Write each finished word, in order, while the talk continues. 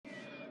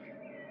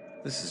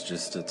This is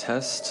just a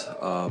test.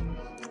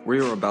 We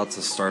are about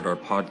to start our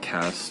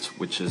podcast,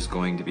 which is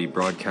going to be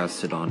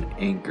broadcasted on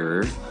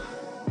Anchor.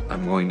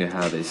 I'm going to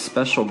have a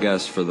special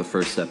guest for the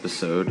first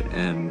episode,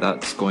 and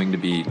that's going to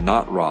be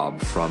Not Rob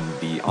from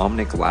the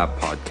Omnic Lab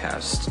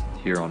podcast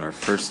here on our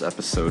first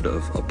episode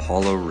of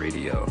Apollo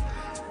Radio,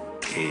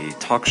 a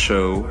talk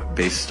show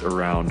based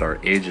around our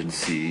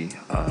agency,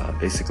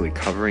 basically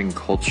covering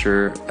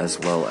culture as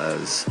well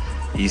as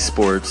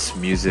esports,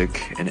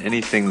 music, and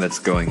anything that's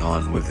going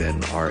on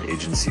within our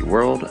agency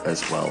world,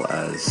 as well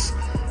as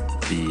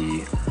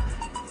the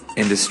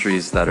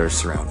industries that are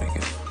surrounding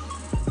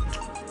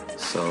it.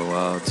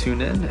 So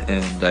tune in,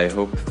 and I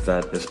hope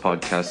that this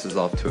podcast is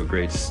off to a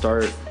great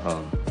start.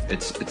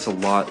 It's a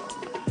lot.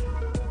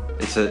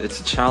 It's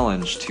a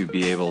challenge to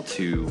be able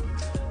to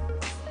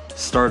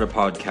start a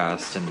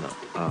podcast and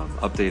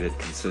update it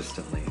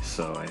consistently.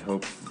 So I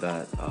hope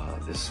that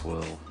this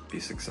will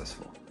be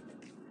successful.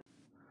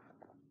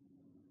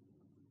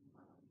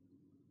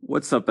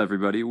 What's up,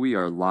 everybody? We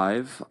are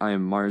live. I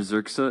am Mars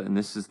Zerxa, and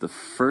this is the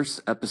first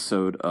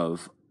episode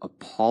of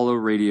Apollo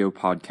Radio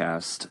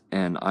Podcast,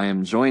 and I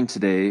am joined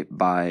today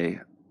by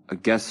a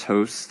guest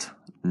host,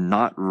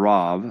 Not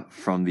Rob,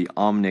 from the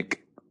Omnic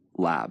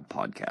Lab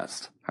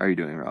podcast. How are you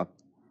doing, Rob?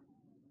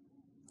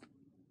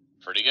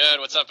 Pretty good.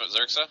 What's up,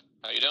 Zerxa?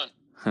 How you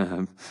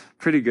doing?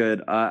 Pretty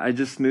good. I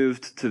just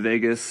moved to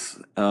Vegas.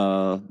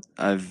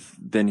 I've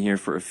been here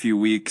for a few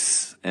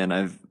weeks, and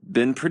I've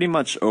been pretty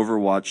much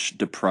Overwatch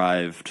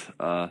deprived.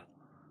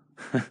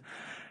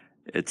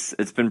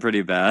 It's been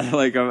pretty bad.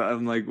 Like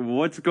I'm like,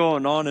 what's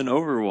going on in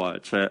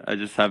Overwatch? I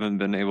just haven't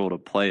been able to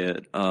play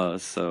it.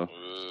 So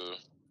Ooh.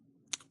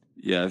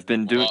 Yeah, I've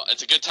been doing. Well,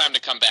 it's a good time to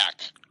come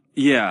back.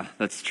 Yeah,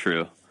 that's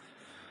true.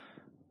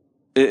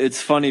 It's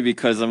funny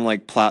because I'm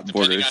like plat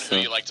Depending borders. on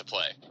who you like to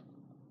play.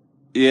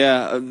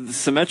 Yeah,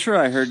 Symmetra,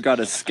 I heard,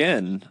 got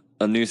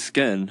a new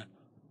skin.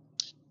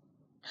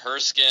 Her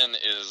skin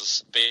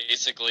is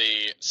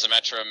basically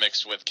Symmetra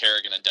mixed with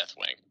Kerrigan and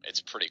Deathwing.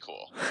 It's pretty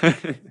cool.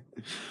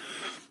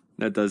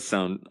 That does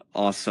sound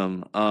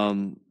awesome.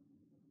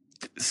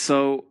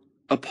 So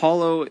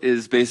Apollo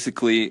is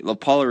basically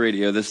Apollo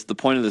Radio. The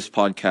point of this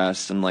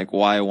podcast and like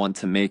why I want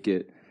to make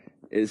it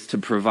is to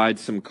provide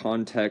some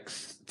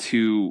context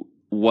to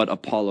what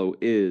Apollo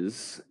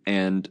is,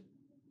 and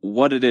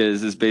what it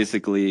is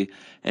basically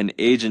an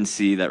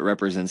agency that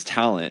represents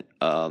talent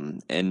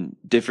in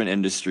different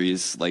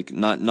industries, like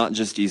not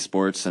just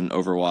esports and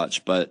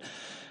Overwatch, but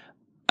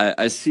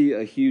I see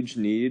a huge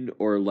need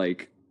or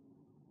like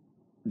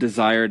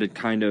desire to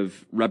kind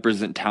of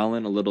represent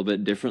talent a little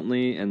bit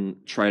differently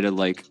and try to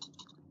like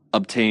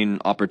obtain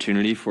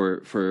opportunity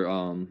for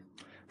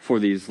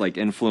these like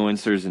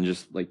influencers and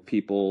just like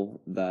people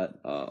that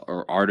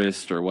or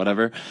artists or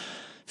whatever.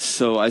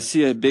 So I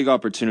see a big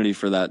opportunity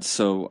for that.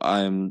 So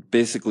I'm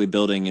basically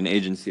building an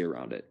agency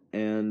around it.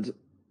 And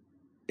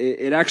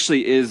it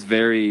actually is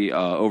very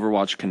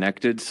Overwatch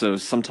connected. So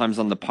sometimes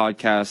on the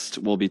podcast,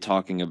 we'll be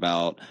talking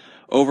about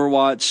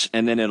Overwatch,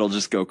 and then it'll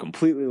just go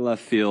completely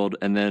left field.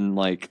 And then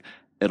like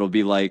it'll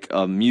be like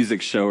a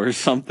music show or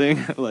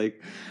something,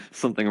 like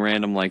something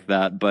random like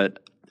that.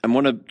 But I'm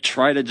going to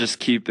try to just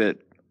keep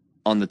it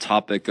on the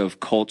topic of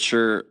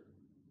culture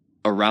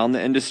around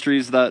the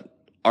industries that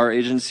our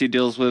agency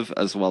deals with,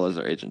 as well as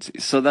our agency.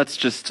 So that's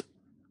just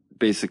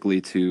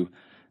basically to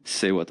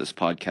say what this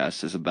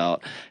podcast is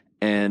about.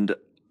 And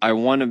I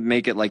want to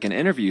make it like an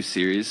interview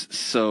series.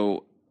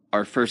 So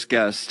our first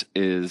guest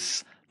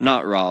is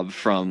Not Rob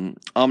from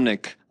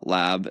Omnic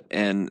Lab,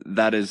 and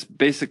that is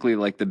basically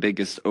like the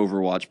biggest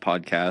Overwatch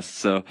podcast.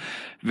 So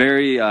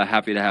very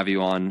happy to have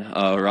you on,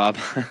 Rob.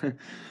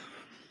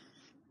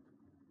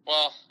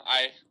 Well,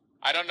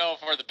 I don't know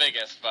if we're the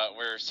biggest, but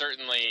we're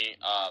certainly,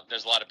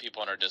 there's a lot of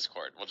people in our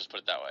Discord. We'll just put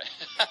it that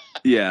way.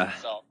 Yeah.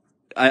 So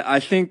I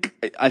think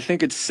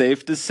it's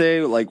safe to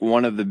say like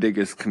one of the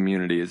biggest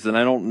communities, and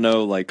I don't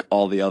know like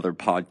all the other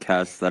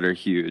podcasts that are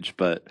huge,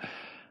 but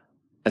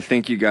I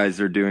think you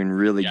guys are doing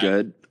really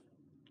good.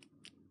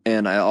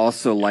 And I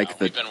also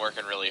like we've been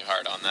working really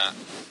hard on that.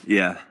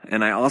 Yeah,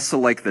 and I also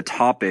like the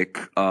topic,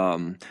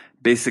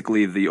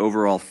 basically the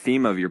overall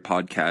theme of your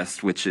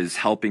podcast, which is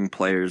helping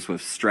players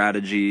with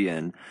strategy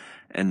and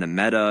the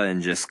meta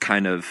and just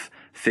kind of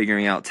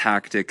figuring out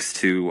tactics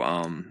to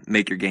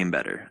make your game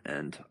better.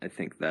 And I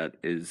think that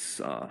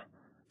is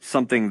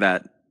something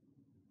that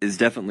is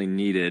definitely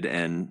needed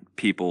and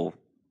people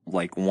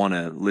like want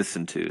to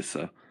listen to.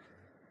 So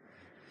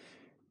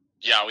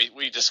yeah,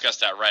 we discussed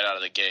that right out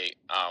of the gate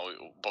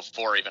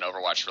before even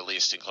Overwatch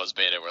released in closed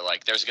beta. We're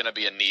like, there's going to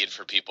be a need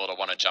for people to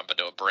want to jump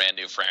into a brand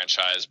new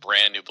franchise,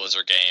 brand new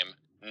Blizzard game,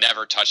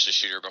 never touched a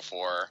shooter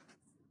before,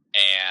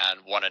 and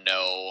want to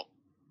know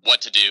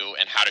what to do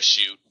and how to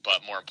shoot.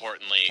 But more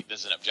importantly,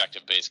 this is an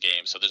objective-based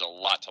game, so there's a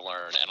lot to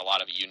learn and a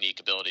lot of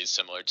unique abilities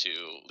similar to.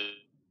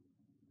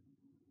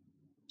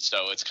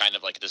 So it's kind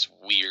of like this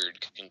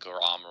weird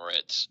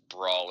conglomerate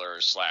brawler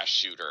 /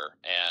 shooter.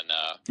 And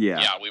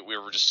we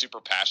were just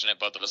super passionate.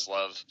 Both of us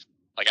love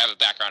like I have a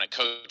background in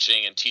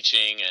coaching and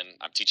teaching, and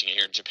I'm teaching it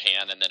here in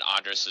Japan. And then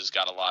Andres has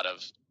got a lot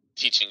of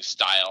teaching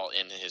style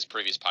in his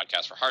previous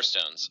podcast for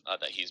Hearthstones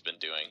that he's been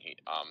doing.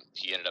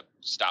 He ended up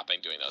stopping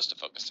doing those to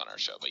focus on our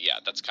show. But yeah,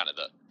 that's kind of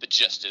the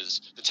gist.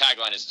 Is the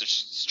tagline is the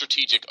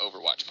Strategic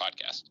Overwatch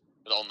Podcast,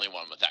 the only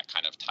one with that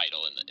kind of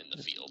title in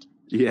the field.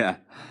 Yeah,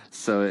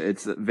 so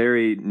it's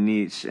very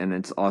niche and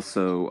it's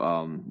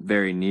also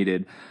very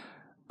needed.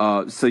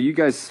 So you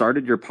guys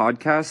started your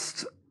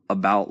podcast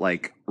about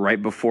like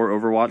right before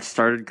Overwatch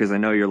started, because I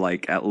know you're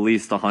like at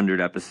least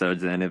 100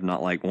 episodes in, if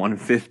not like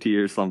 150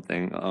 or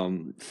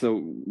something. So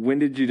when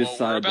did you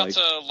decide? Well, we're about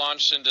to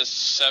launch into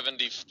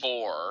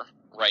 74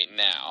 right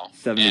now.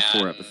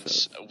 74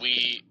 episodes.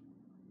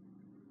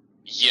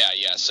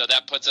 So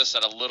that puts us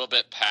at a little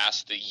bit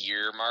past the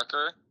year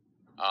marker.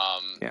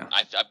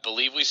 I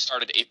believe we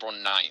started April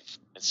 9th.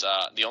 It's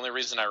the only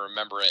reason I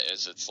remember it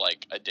is it's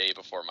like a day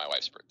before my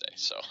wife's birthday.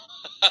 So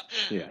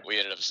we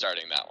ended up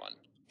starting that one.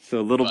 So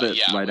a little bit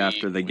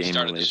after the game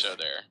started release. The show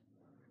there.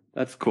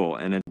 That's cool.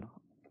 And it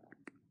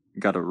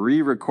got to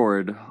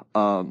re-record,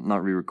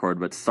 not re-record,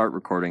 but start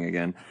recording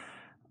again.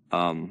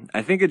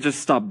 I think it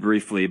just stopped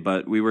briefly,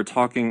 but we were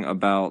talking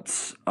about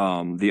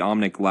the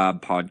Omnic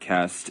Lab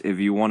podcast. If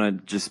you want to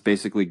just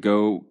basically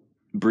go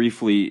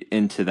briefly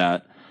into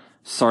that.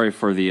 Sorry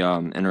for the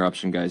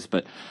interruption, guys,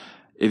 but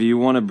if you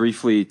want to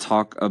briefly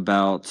talk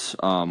about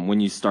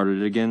when you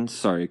started again.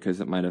 Sorry,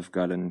 because it might have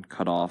gotten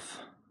cut off.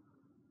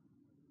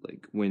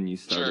 Like when you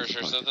started.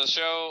 Sure. So the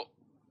show,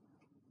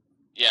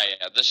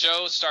 the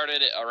show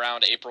started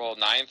around April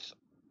 9th,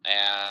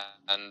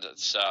 and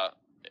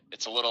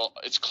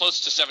it's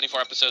close to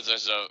 74 episodes.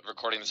 There's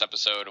recording this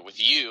episode with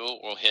you.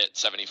 We'll hit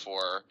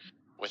 74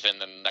 within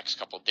the next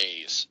couple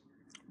days.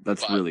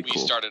 That's really cool.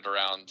 We started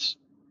around.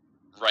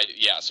 Right,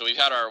 yeah. So we've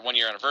had our 1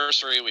 year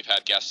anniversary. We've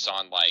had guests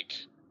on like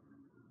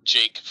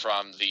Jake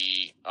from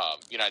the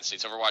United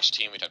States Overwatch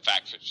team. We've had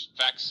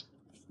Facts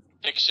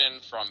Fiction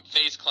from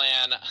FaZe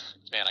Clan.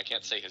 Man, I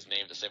can't say his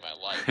name to save my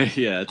life.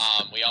 Yeah.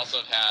 We also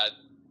have had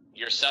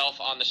yourself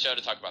on the show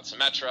to talk about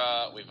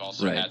Symmetra. We've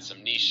also had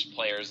some niche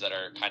players that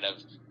are kind of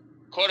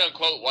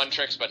quote-unquote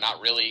one-tricks, but not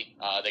really.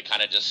 They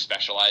kind of just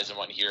specialize in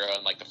one hero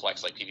and like the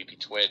flex like PvP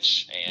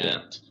Twitch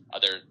and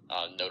other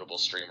notable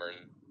streamers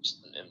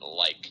and the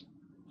like.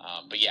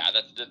 But yeah,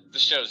 the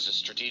show is just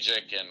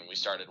strategic, and we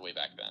started way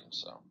back then.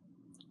 So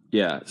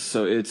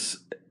so it's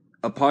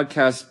a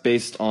podcast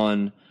based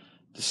on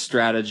the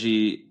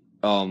strategy.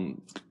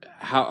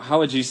 How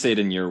would you say it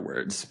in your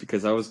words?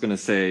 Because I was gonna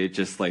say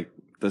just like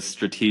the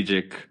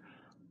strategic,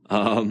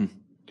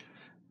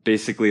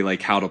 basically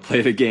like how to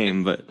play the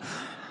game, but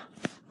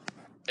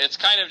it's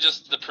kind of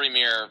just the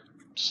premier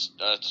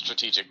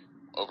strategic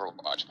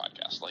Overwatch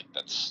podcast. Like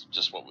that's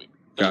just what we.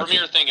 The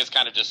premier thing is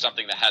kind of just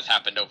something that has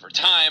happened over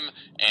time,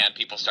 and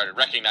people started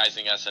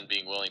recognizing us and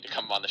being willing to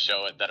come on the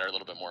show that are a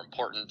little bit more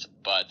important.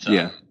 But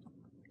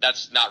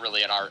that's not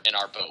really in our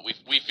boat.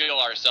 We feel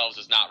ourselves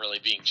as not really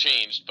being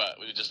changed, but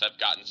we just have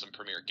gotten some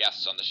premier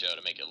guests on the show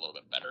to make it a little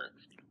bit better.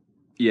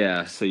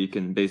 Yeah, so you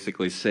can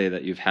basically say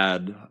that you've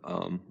had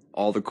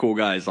all the cool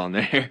guys on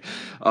there.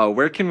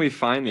 Where can we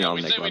find the Omnic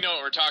Lab? We say we know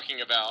what we're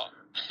talking about.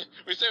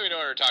 We say we know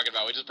what we're talking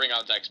about. We just bring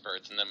out the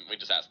experts, and then we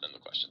just ask them the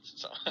questions.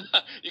 So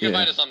you can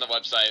find us on the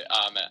website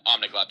at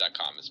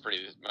omniclab.com. It's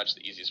pretty much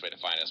the easiest way to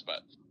find us.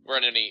 But we're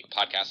on any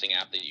podcasting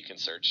app that you can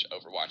search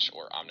Overwatch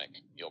or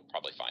Omnic. You'll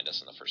probably find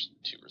us in the first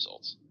two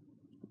results.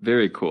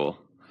 Very cool.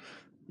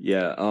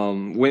 Yeah.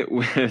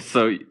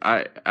 So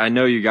I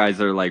know you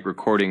guys are like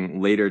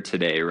recording later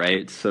today,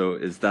 right? So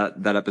is that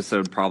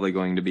episode probably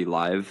going to be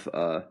live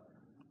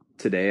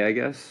today, I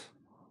guess?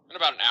 In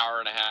about an hour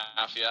and a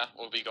half,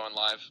 we'll be going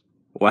live.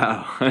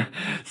 Wow.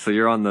 So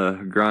you're on the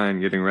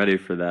grind getting ready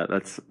for that.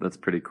 That's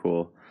pretty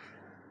cool.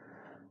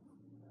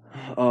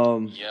 Yep.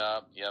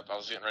 I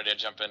was getting ready to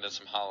jump into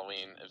some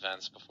Halloween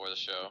events before the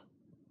show.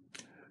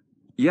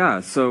 Yeah,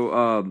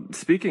 so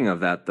speaking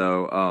of that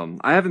though,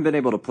 I haven't been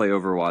able to play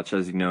Overwatch,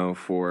 as you know,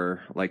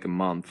 for like a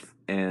month,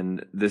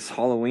 and this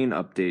Halloween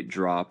update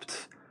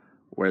dropped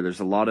where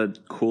there's a lot of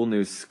cool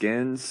new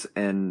skins,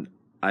 and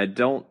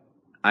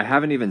I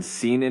haven't even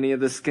seen any of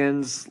the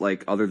skins,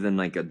 like other than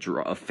like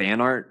a fan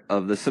art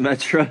of the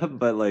Symmetra,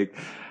 but like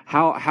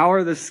how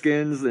are the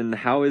skins and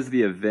how is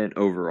the event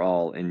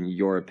overall in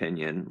your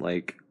opinion?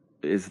 Like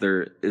is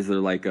there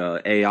like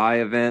a AI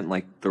event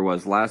like there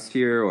was last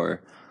year,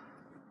 or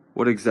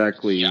what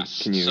exactly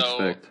can you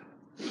expect?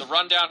 The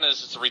rundown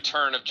is it's a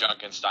return of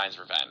Junkenstein's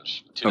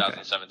Revenge,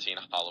 2017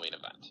 Halloween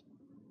event.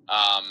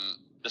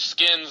 The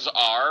skins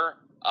are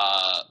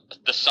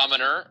the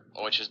Summoner,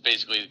 which is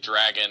basically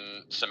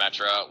Dragon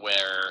Symmetra,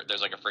 where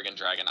there's like a friggin'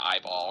 dragon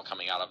eyeball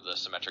coming out of the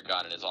Symmetra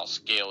gun and is all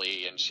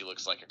scaly, and she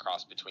looks like a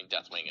cross between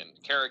Deathwing and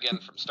Kerrigan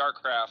from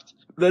StarCraft.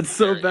 That's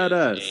so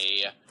badass.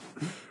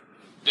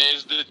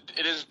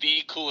 It is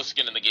the coolest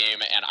skin in the game,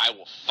 and I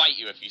will fight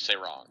you if you say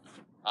wrong,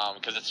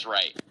 because it's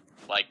right.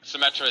 Like,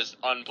 Symmetra is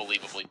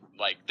unbelievably,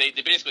 like, they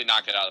basically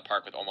knocked it out of the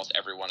park with almost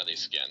every one of these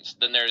skins.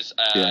 Then there's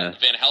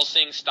Van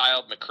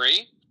Helsing-styled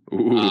McCree.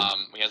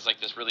 He has, like,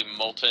 this really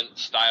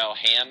molten-style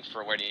hand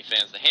for when he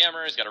fans the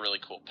hammer. He's got a really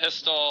cool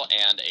pistol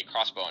and a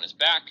crossbow on his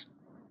back.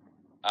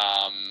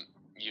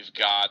 you've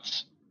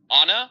got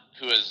Ana,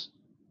 who has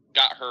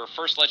got her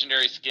first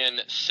legendary skin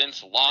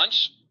since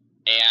launch,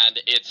 and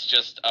it's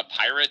just a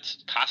pirate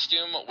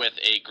costume with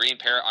a green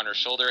parrot on her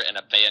shoulder and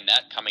a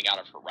bayonet coming out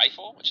of her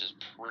rifle, which is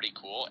pretty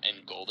cool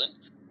and golden.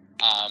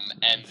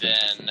 And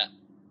then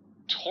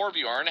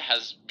Torbjorn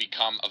has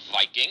become a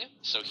Viking,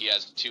 so he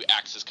has 2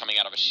 axes coming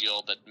out of a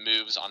shield that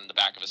moves on the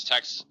back of his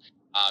text.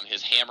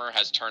 His hammer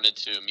has turned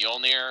into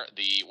Mjolnir,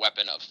 the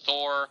weapon of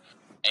Thor,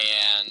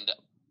 and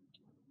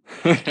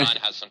his gun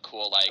has some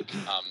cool, like,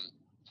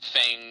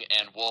 fang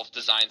and wolf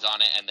designs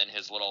on it, and then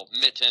his little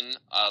mitten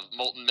of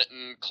molten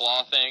mitten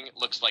claw thing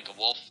looks like a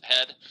wolf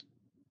head.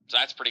 So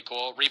that's pretty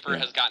cool. Reaper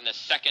has gotten a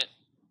second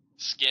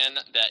skin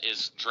that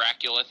is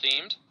Dracula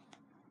themed.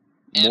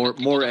 And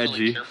more don't edgy.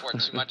 Really care for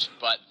it too much,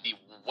 but the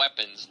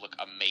weapons look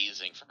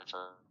amazing for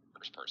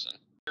first person.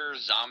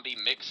 Zombie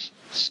mix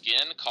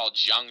skin called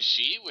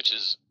Jiangxi, which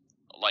is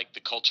like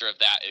the culture of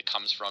that. It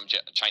comes from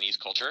Chinese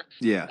culture,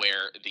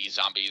 where the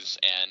zombies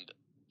and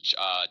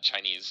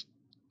Chinese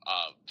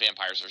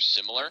vampires are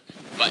similar,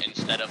 but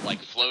instead of like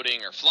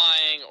floating or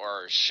flying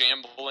or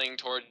shambling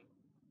toward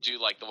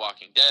you like The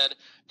Walking Dead,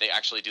 they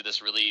actually do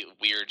this really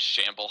weird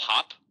shamble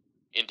hop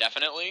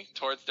indefinitely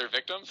towards their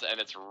victims, and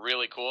it's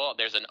really cool.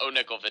 There's an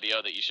O'Nickel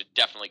video that you should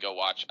definitely go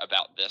watch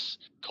about this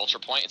culture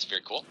point. It's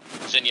very cool.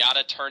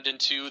 Zenyatta turned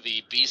into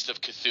the Beast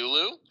of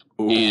Cthulhu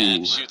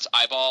and shoots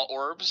eyeball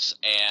orbs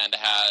and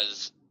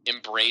has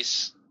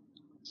embrace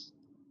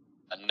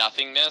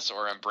nothingness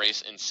or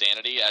embrace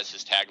insanity as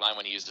his tagline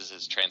when he uses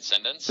his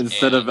transcendence.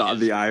 Instead of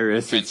the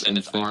iris,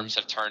 transcendence arms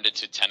have turned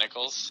into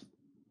tentacles.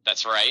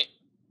 That's right.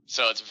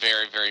 So it's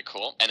very, very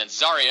cool. And then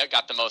Zarya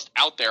got the most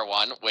out there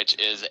one, which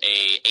is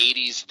a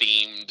 80s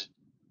themed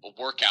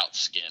workout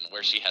skin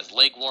where she has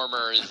leg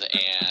warmers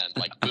and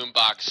like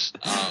boombox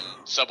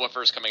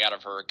subwoofers coming out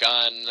of her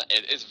gun.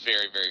 It's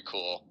very, very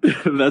cool.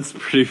 That's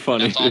pretty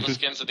funny. And that's all the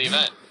skins of the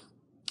event.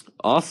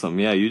 Awesome.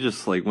 Yeah, you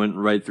just like went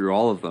right through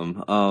all of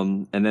them.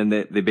 And then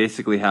they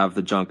basically have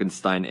the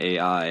Junkenstein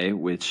AI,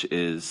 which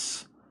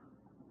is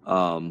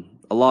a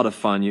lot of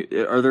fun.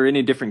 Are there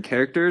any different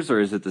characters, or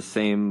is it the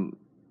same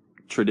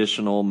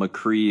traditional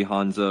McCree,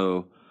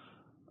 Hanzo,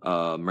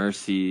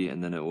 Mercy,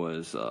 and then it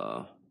was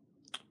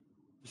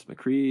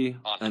McCree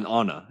and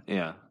Ana?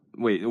 Yeah.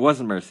 Wait, it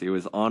wasn't Mercy. It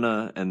was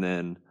Ana, and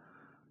then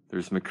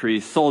there's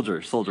McCree. Soldier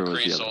was the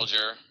other.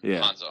 Soldier,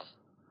 yeah. Hanzo.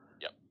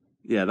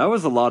 Yeah, that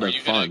was a lot of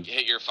fun. Are you gonna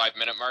hit your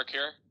 5-minute mark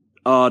here?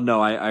 Oh,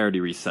 no, I already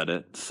reset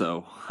it,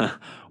 so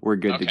we're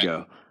good to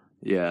go.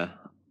 Yeah,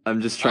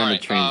 I'm just trying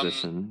to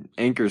transition.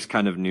 Anchor's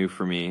kind of new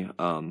for me,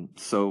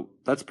 so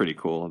that's pretty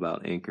cool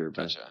about Anchor.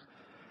 But... Gotcha.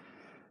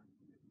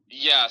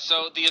 Yeah,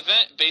 so the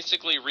event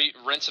basically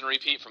rinse and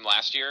repeat from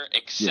last year,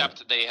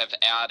 except they have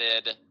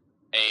added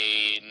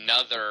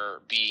another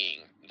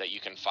being that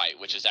you can fight,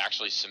 which is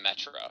actually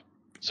Symmetra.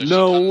 So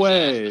no she comes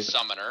way! as the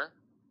summoner.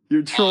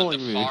 You're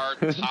trolling me. On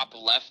the far top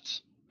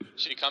left,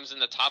 she comes in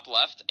the top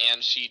left,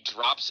 and she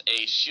drops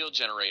a shield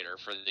generator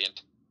for the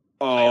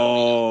entire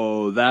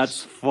arena.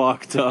 That's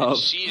fucked up. And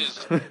she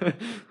is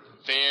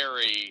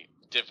very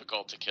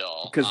difficult to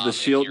kill. Because the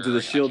shields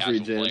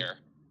regen. Player.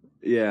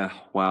 Yeah,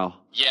 wow.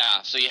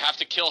 Yeah, so you have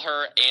to kill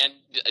her, and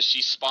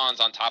she spawns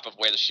on top of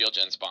where the shield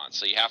gen spawns.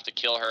 So you have to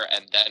kill her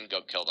and then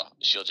go kill the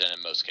shield gen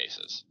in most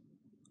cases.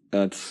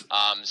 That's...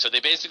 So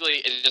they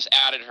basically just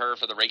added her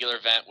for the regular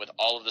event with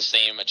all of the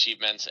same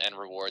achievements and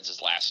rewards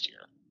as last year.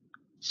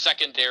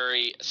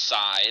 Secondary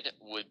side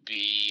would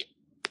be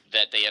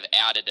that they have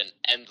added an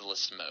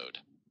endless mode.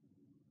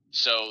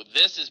 So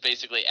this is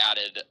basically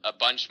added a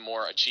bunch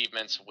more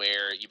achievements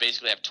where you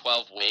basically have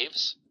 12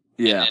 waves.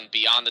 Yeah. And then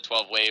beyond the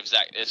 12 waves,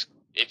 that is,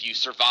 if you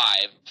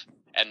survive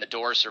and the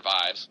door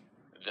survives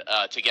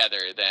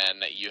together,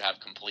 then you have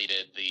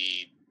completed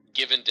the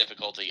given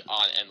difficulty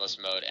on endless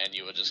mode, and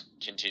you will just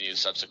continue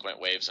subsequent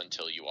waves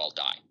until you all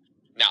die.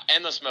 Now,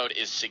 endless mode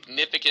is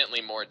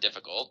significantly more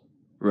difficult,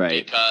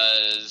 right?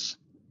 Because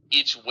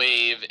each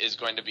wave is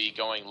going to be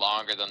going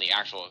longer than the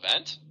actual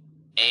event,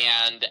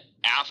 and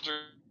after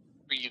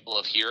Evil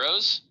of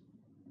Heroes,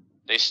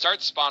 they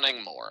start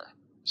spawning more.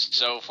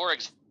 So, for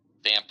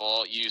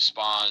example, you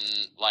spawn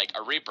like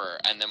a Reaper,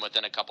 and then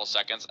within a couple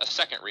seconds, a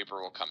second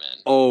Reaper will come in.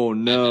 Oh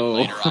no!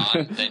 And then later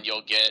on, then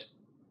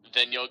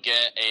you'll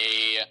get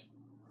a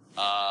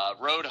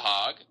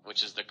Roadhog,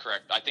 which is the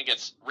correct. I think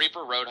it's Reaper,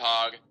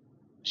 Roadhog,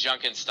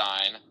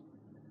 Junkenstein,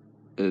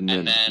 and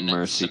then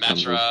Mercy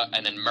Symmetra,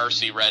 and then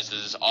Mercy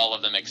reses all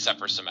of them except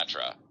for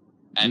Symmetra.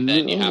 And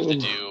then you have to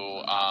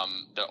do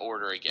the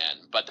order again.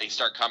 But they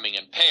start coming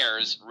in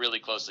pairs really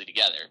closely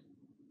together.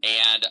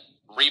 And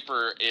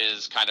Reaper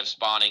is kind of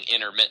spawning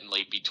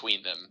intermittently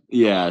between them.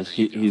 Yeah,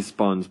 he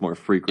spawns more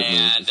frequently.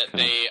 And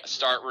they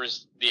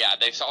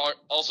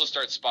also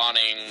start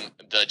spawning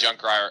the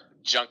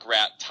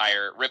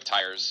Junkrat rip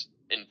tires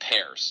in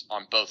pairs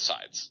on both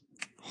sides.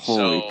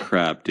 Holy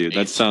crap, dude!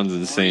 That sounds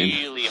insane.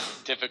 Really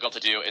difficult to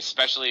do,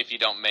 especially if you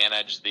don't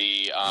manage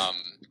the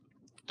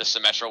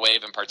Symmetra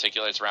wave in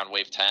particular. It's around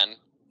wave 10.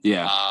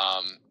 Yeah.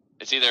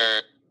 It's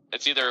either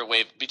It's either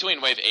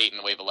between wave 8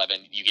 and wave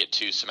 11, you get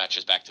 2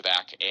 Symmetras back to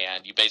back,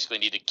 and you basically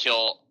need to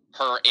kill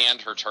her and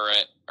her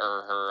turret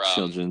or her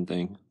Shield gen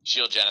thing.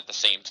 Shield gen at the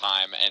same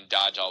time and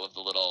dodge all of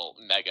the little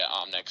mega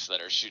Omnics that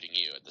are shooting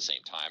you at the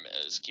same time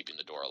as keeping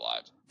the door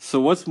alive.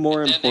 So what's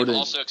more and then important? They've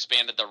also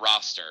expanded the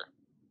roster.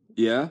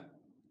 Yeah.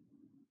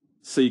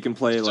 So you can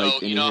play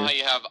like. So you know how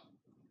you have.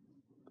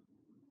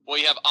 Well,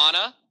 you have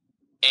Ana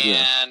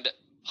and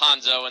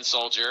Hanzo and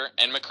Soldier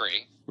and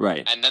McCree.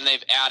 Right. And then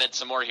they've added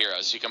some more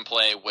heroes. You can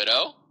play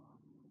Widow.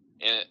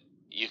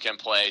 You can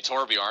play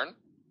Torbjorn.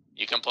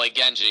 You can play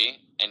Genji.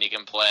 And you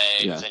can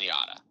play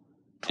Zenyatta.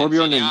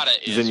 Torbjorn and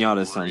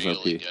Zenyatta sounds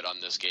really good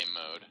on this game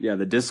mode. Yeah,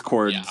 the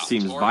Discord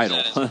seems vital.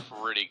 Is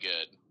pretty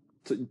good.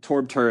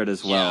 Torb turret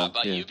as well. Yeah,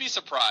 but you'd be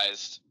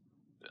surprised.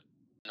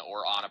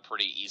 Or Ana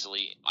pretty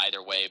easily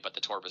either way, but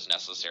the Torb is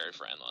necessary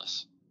for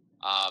Endless.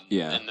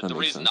 And the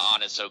reason the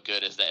Ana is so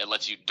good is that it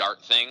lets you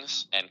dart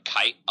things and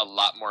kite a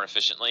lot more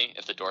efficiently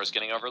if the door is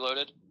getting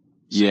overloaded.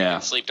 So you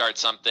can sleep dart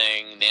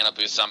something, nano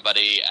boost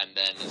somebody, and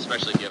then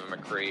especially if you have a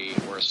McCree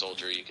or a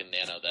Soldier, you can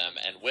nano them.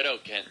 And Widow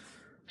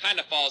kind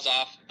of falls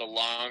off the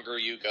longer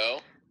you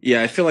go.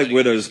 Yeah, I feel like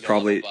Widow's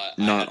probably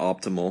not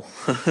optimal.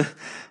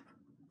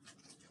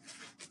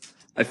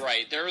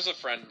 Right, there was a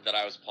friend that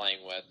I was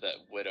playing with that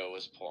Widow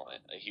was playing.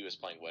 He was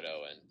playing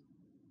Widow, and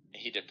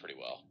he did pretty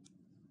well.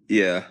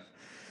 Yeah.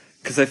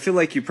 Because I feel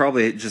like you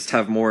probably just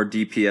have more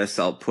DPS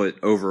output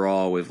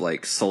overall with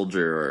like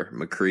Soldier or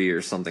McCree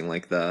or something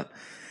like that.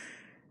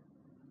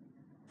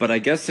 But I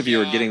guess if you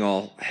were getting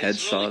all headshots...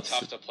 It's really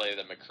tough to play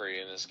the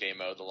McCree in this game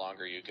mode the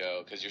longer you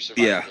go, because your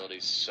survivability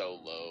is so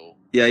low.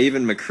 Yeah,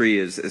 even McCree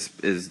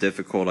is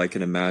difficult, I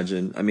can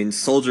imagine. I mean,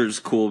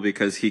 Soldier's cool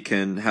because he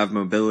can have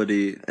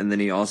mobility, and then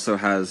he also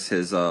has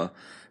his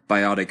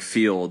biotic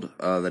field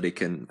that he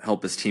can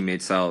help his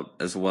teammates out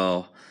as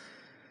well.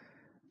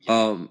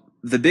 Yeah.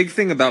 The big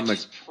thing about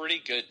He's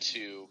pretty good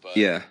too, but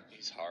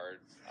he's hard.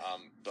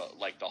 But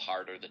like the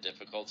harder the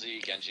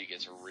difficulty, Genji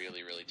gets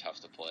really, really tough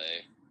to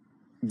play.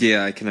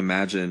 Yeah, I can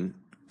imagine,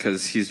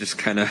 because he's just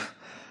kind of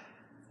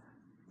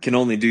can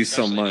only do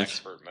so much. In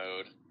expert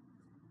mode.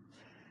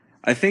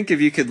 I think if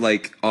you could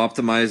like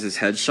optimize his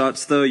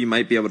headshots, though, you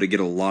might be able to get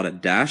a lot of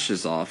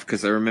dashes off.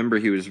 Because I remember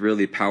he was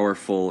really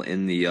powerful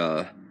in the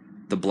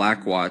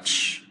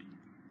Blackwatch.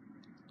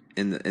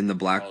 In the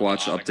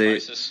Blackwatch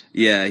update. Crisis.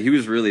 Yeah, he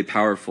was really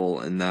powerful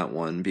in that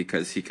one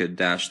because he could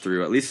dash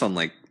through, at least on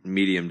like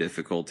medium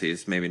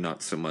difficulties, maybe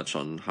not so much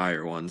on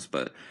higher ones,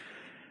 but.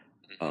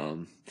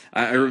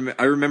 I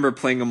remember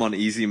playing him on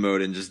easy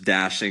mode and just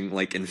dashing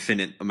like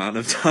infinite amount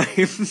of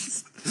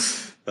times.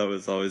 That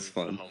was always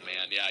fun. Oh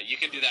man, yeah, you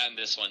can do that in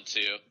this one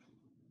too.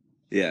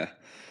 Yeah.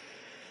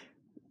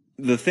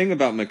 The thing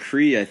about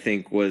McCree, I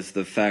think, was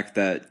the fact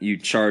that you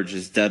charge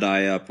his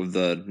Deadeye up with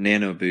the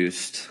Nano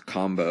Boost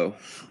combo,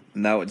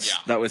 and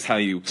that was how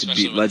you could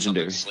beat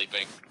Legendary.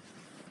 Sleeping.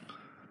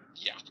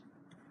 Yeah.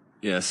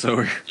 Yeah, so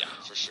we're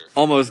for sure.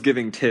 almost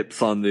giving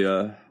tips on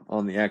the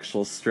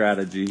actual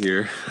strategy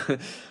here.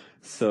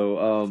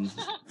 So,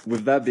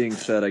 with that being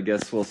said, I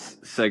guess we'll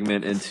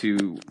segment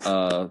into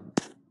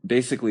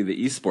basically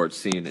the esports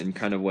scene and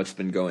kind of what's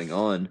been going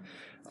on.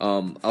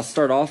 I'll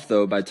start off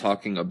though by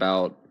talking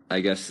about,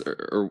 I guess,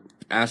 or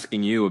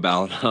asking you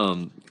about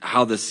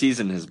how the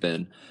season has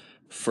been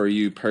for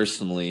you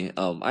personally.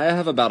 I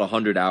have about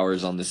 100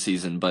 hours on the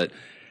season, but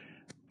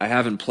I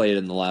haven't played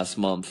in the last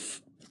month.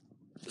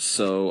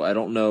 So I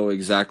don't know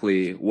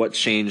exactly what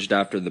changed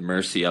after the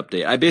Mercy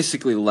update. I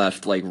basically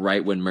left like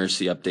right when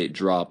Mercy update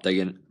dropped.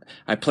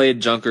 I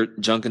played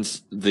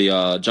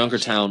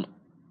Junkertown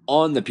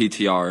on the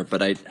PTR,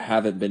 but I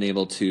haven't been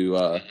able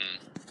to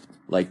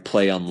like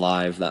play on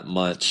live that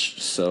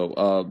much.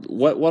 So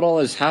what all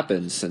has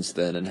happened since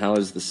then, and how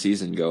is the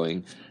season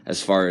going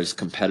as far as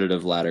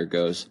competitive ladder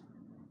goes?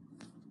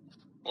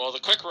 Well, the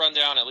quick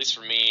rundown, at least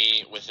for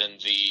me, within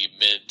the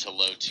mid to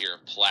low tier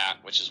plat,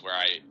 which is where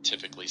I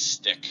typically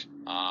stick.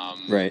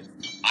 Right.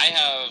 I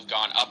have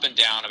gone up and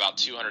down about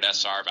 200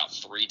 SR about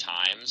 3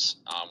 times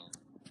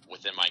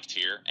within my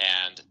tier,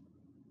 and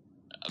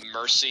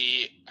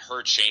Mercy,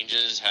 her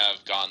changes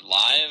have gone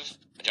live.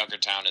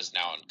 Junkertown is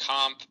now in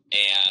comp,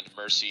 and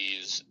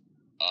Mercy's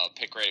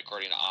pick rate,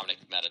 according to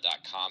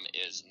OmnicMeta.com,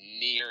 is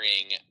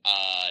nearing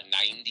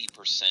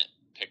 90%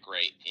 pick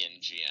rate in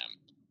GM.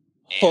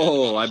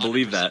 Oh, I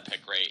believe that.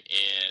 Pick rate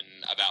in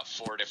about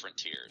 4 different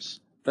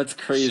tiers. That's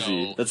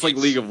crazy. So that's like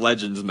League of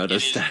Legends meta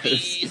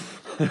status.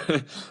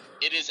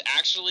 It is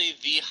actually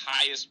the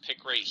highest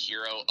pick rate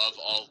hero of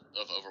all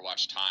of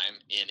Overwatch time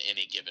in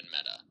any given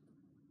meta.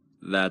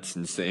 That's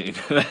insane.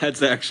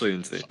 That's actually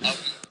insane.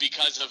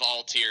 Because of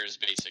all tiers,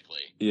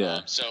 basically.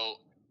 Yeah. So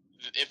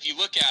if you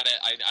look at it,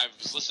 I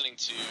was listening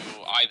to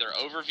either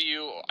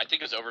Overview, I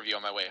think it was Overview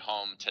on my way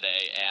home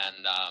today,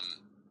 and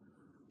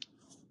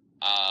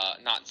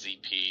not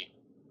ZP.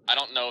 I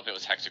don't know if it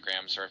was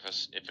Hexagram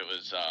Surface, if it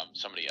was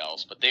somebody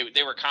else, but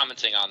they were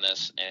commenting on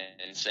this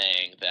and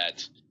saying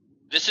that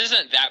this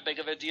isn't that big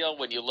of a deal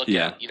when you look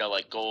at,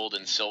 like gold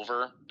and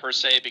silver per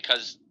se,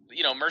 because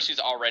Mercy's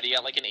already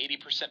at like an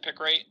 80% pick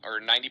rate or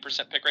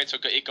 90% pick rate, so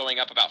it going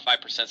up about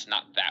 5% is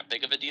not that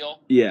big of a deal.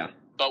 Yeah.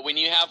 But when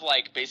you have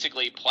like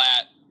basically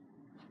Plat,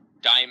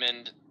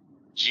 Diamond,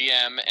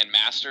 GM, and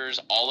Masters,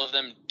 all of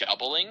them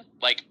doubling,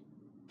 like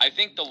I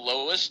think the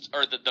lowest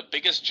or the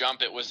biggest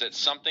jump, it was at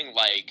something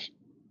like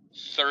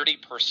 30%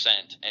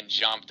 and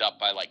jumped up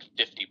by like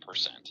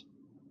 50%.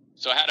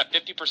 So it had a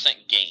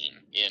 50% gain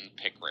in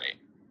pick rate.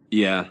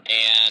 Yeah.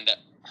 And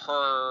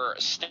her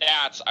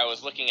stats, I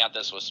was looking at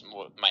this with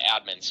my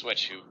admin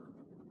Switch, who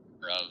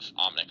of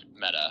Omnic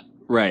Meta.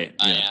 Right.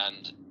 Yeah.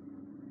 And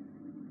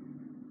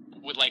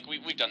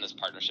we've done this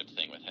partnership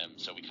thing with him,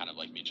 so we kind of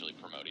like mutually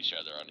promote each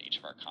other on each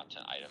of our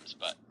content items.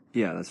 But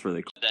yeah, that's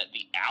really cool. That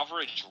the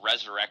average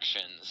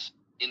resurrections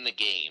in the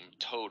game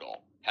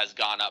total has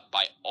gone up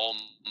by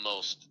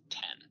almost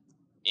 10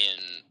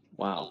 in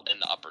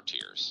the upper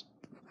tiers.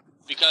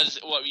 Because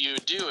what you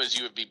would do is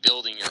you would be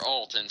building your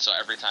ult, and so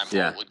every time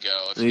ult would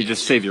go, if you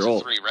just save your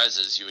ult. 3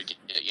 reses, you would get,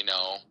 in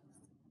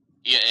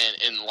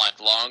like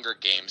longer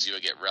games, you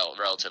would get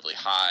relatively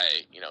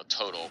high,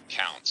 total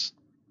counts.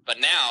 But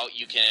now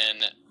you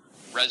can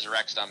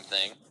resurrect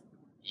something,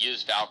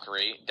 use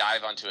Valkyrie,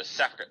 dive onto a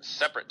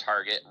separate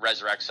target,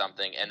 resurrect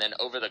something, and then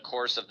over the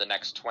course of the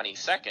next 20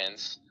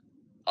 seconds,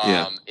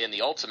 in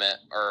the ultimate,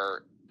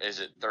 or is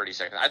it 30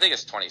 seconds? I think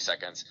it's 20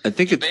 seconds. I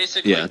think it's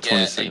basically get a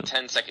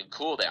 10-second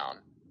cooldown.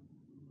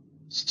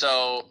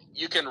 So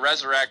you can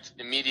resurrect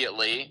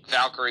immediately,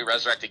 Valkyrie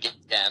resurrect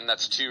again,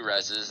 that's 2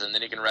 reses, and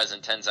then you can res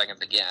in 10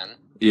 seconds again.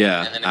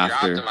 Yeah, and then if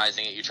you're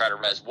optimizing it, you try to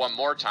res one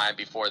more time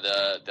before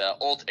the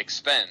ult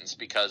expends,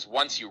 because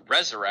once you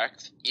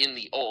resurrect in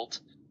the ult,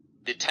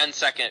 the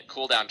 10-second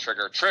cooldown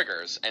trigger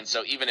triggers, and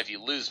so even if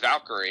you lose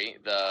Valkyrie,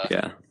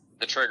 the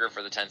trigger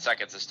for the 10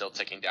 seconds is still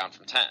ticking down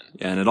from 10.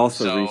 Yeah, and it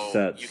also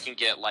resets. You can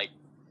get like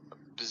a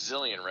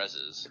bazillion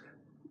reses.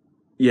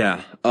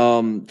 Yeah.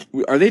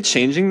 Are they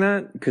changing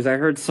that? Because I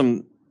heard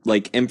some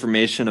like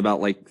information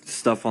about like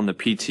stuff on the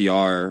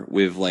PTR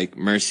with like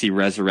Mercy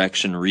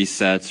Resurrection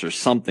resets or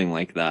something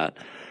like that,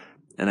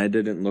 and I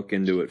didn't look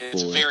into it fully.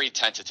 It's very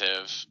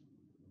tentative.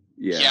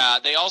 Yeah. Yeah.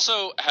 They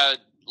also had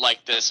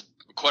like this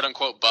quote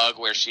unquote bug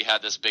where she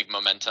had this big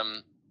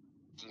momentum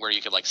where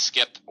you could like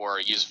skip or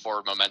use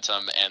forward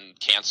momentum and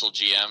cancel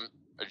GM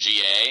or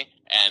GA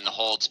and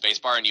hold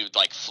spacebar, and you would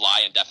like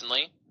fly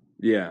indefinitely.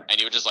 Yeah. And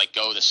you would just like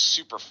go this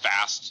super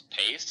fast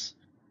pace.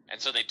 And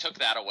so they took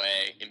that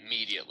away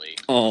immediately.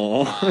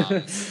 Oh,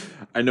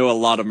 I know a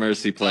lot of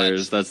Mercy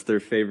players. That's their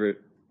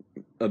favorite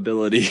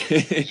ability.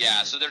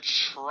 Yeah, so they're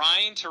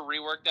trying to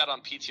rework that on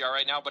PTR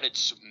right now, but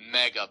it's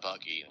mega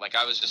buggy. Like,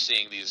 I was just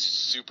seeing these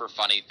super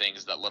funny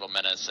things that Little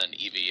Menace and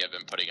Eevee have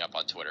been putting up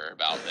on Twitter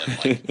about them,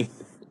 like,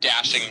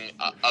 dashing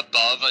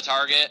above a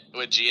target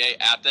with GA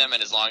at them,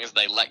 and as long as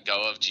they let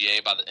go of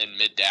GA in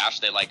mid-dash,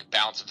 they, like,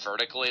 bounce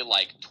vertically,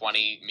 like,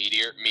 20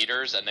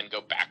 meters and then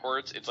go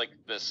backwards. It's, like,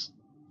 this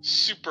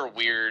super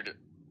weird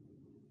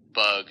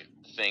bug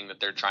thing that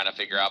they're trying to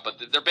figure out. But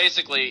they're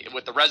basically,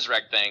 with the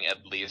Resurrect thing,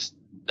 at least,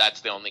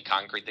 that's the only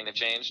concrete thing that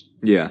changed.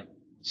 Yeah.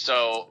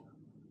 So,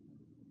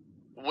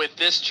 with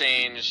this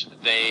change,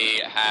 they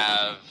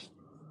have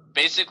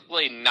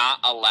basically not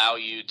allow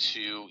you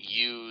to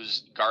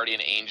use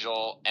Guardian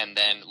Angel and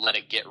then let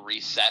it get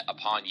reset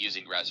upon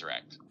using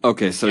Resurrect.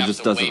 Okay, so it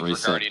just doesn't wait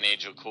reset. For Guardian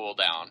Angel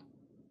cooldown.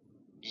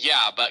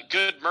 Yeah, but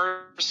good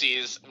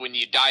Mercies, when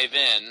you dive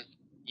in,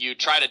 you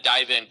try to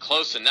dive in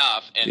close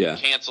enough and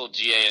cancel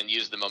GA and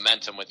use the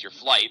momentum with your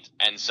flight,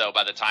 and so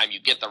by the time you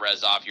get the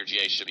res off, your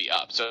GA should be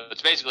up. So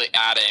it's basically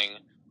adding,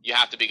 you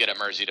have to be good at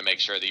Mercy to make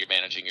sure that you're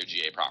managing your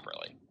GA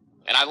properly.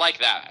 And I like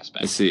that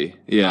aspect. I see,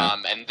 yeah.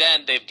 And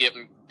then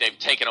they've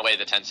taken away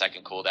the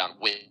 10-second cooldown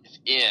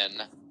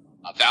within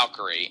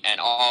Valkyrie, and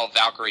all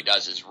Valkyrie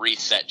does is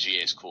reset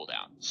GA's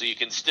cooldown. So you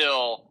can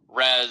still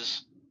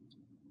res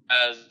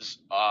as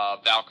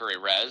Valkyrie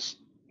res,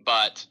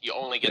 but you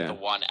only get the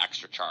one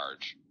extra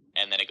charge,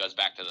 and then it goes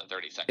back to the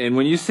 30-second. And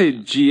when you say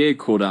GA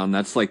cooldown,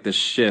 that's like the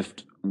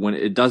shift when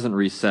it doesn't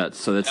reset,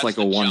 so that's like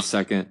a 1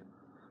 second.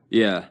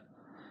 Yeah.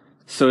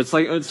 So it's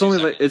like it's only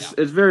like it's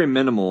very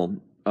minimal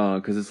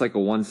because it's like a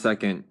 1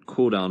 second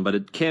cooldown, but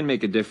it can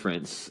make a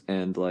difference,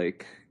 and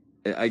like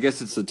I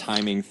guess it's a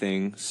timing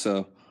thing.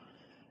 So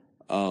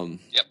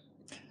Yep.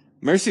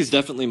 Mercy's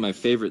definitely my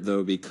favorite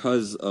though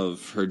because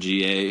of her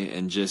GA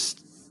and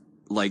just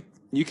like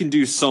you can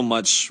do so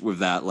much with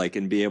that, like,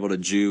 and be able to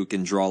juke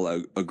and draw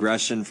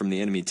aggression from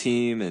the enemy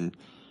team and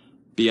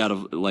be out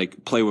of,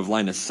 like, play with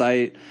line of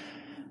sight.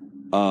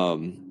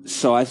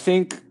 So I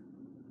think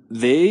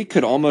they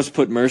could almost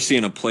put Mercy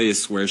in a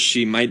place where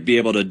she might be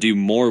able to do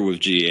more with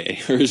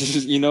GA. Or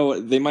just,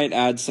 they might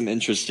add some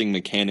interesting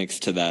mechanics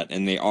to that,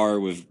 and they are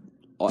with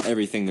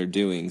everything they're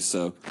doing.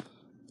 So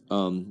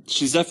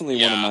she's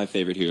definitely one of my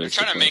favorite heroes.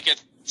 They're trying to make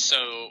it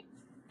so...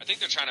 I think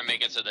they're trying to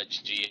make it so that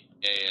GA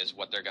is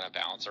what they're going to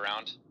balance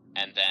around,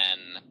 and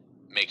then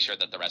make sure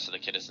that the rest of the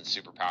kit isn't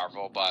super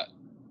powerful. But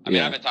I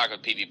mean, I've been talking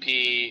with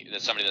PvP,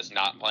 there's somebody that's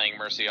not playing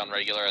Mercy on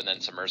regular, and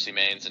then some Mercy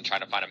mains, and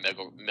trying to find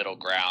a middle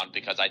ground,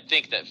 because I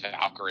think that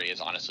Valkyrie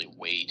is honestly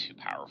way too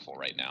powerful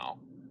right now.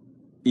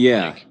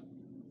 Yeah. Like,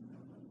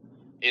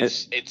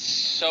 it's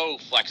so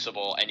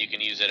flexible, and you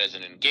can use it as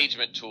an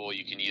engagement tool.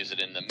 You can use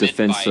it in the mid-fight. You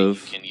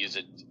Defensive. can use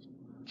it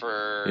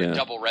for Yeah.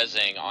 double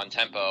rezzing on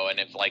tempo. And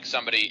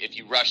if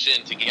you rush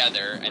in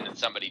together and then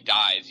somebody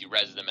dies, you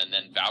res them and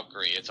then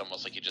Valkyrie. It's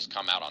almost like you just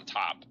come out on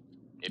top.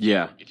 If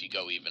you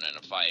go even in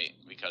a fight,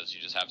 because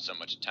you just have so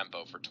much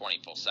tempo for 20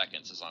 full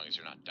seconds, as long as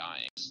you're not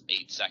dying. It's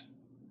 8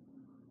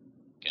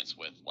 seconds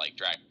with like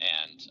drag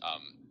and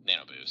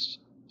nano boost.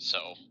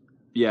 So.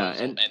 Yeah,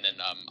 and then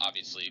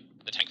obviously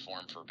the tank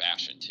form for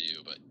Bastion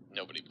too, but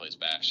nobody plays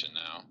Bastion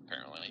now,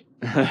 apparently.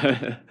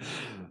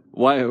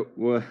 Why?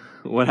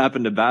 What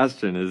happened to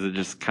Bastion? Is it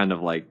just kind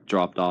of like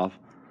dropped off?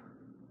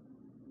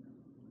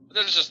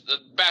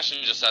 Bastion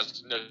just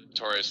has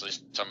notoriously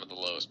some of the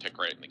lowest pick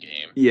rate in the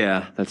game.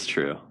 Yeah, that's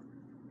true.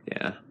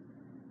 Yeah,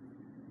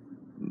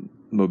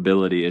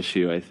 mobility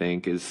issue, I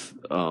think, is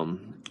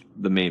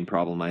the main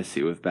problem I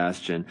see with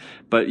Bastion.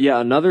 But yeah,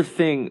 another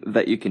thing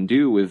that you can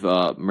do with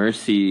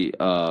Mercy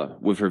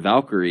with her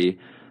Valkyrie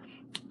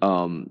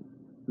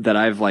that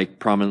I've like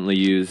prominently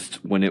used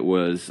when it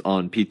was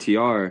on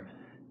PTR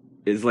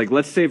is like,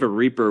 let's say if a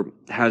Reaper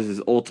has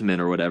his ultimate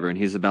or whatever and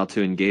he's about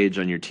to engage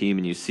on your team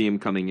and you see him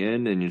coming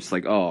in and you're just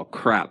like, oh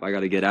crap, I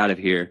gotta get out of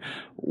here.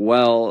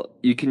 Well,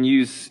 you can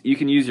use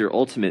your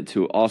ultimate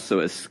to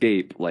also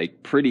escape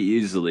like pretty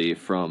easily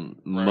from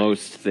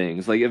most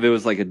things. Like if it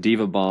was like a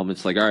D.Va bomb,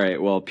 it's like, all right,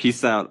 well,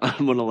 peace out.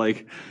 I'm gonna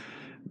like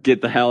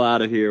get the hell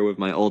out of here with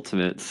my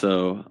ultimate.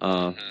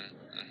 So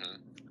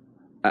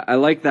I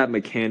like that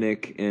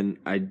mechanic, and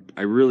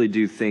I really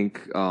do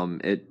think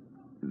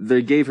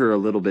they gave her a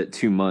little bit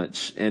too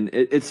much. And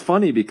it's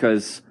funny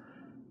because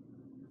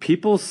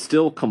people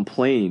still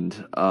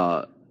complained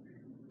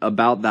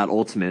about that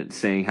ultimate,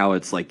 saying how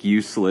it's like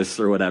useless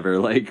or whatever,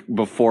 like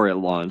before it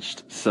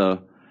launched.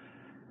 So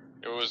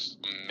it was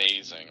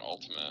amazing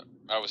ultimate.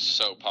 I was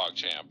so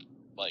PogChamp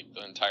like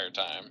the entire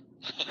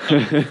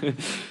time.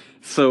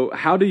 So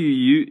how do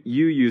you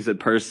use it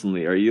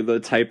personally? Are you the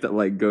type that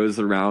like goes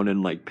around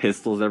and like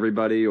pistols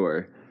everybody,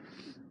 or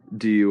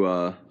do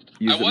you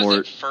use it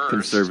more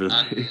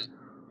conservatively?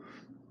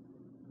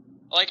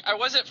 Like I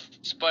was at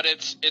first, but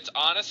it's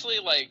honestly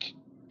like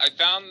I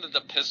found that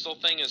the pistol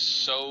thing is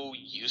so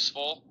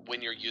useful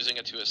when you're using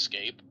it to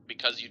escape,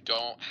 because you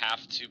don't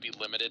have to be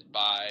limited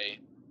by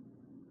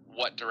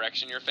what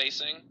direction you're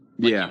facing.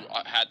 Like you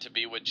had to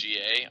be with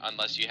GA,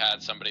 unless you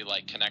had somebody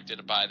like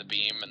connected by the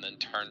beam and then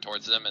turned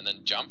towards them and then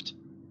jumped.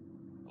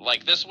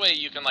 Like this way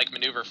you can like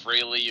maneuver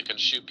freely, you can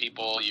shoot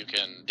people, you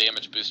can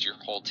damage boost your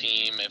whole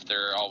team if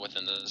they're all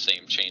within the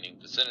same chaining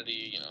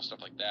vicinity,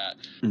 stuff like that.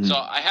 Mm-hmm. So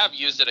I have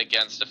used it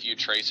against a few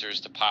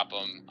tracers to pop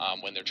them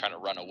when they're trying to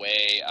run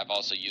away. I've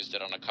also used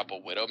it on a couple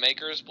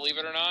Widowmakers, believe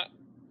it or not.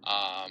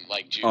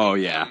 Like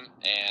juking them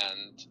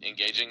and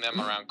engaging them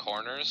around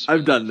corners.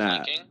 I've done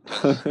that.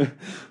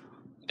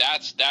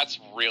 That's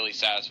really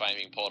satisfying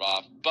being pulled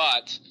off.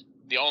 But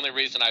the only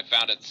reason I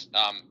found it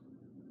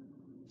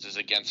is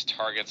against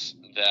targets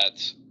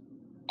that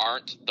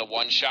aren't the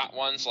one-shot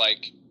ones,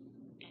 like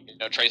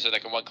Tracer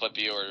that can one-clip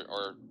you,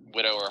 or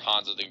Widow or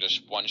Hanzo that can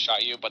just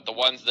one-shot you, but the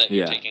ones that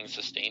you're taking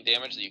sustained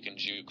damage that you can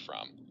juke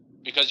from,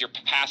 because your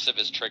passive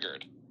is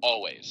triggered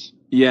always.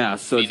 Yeah,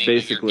 so it's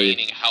basically you're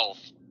gaining health.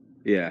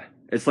 Yeah,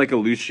 it's like a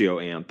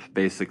Lucio amp,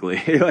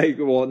 basically. Like,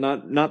 well,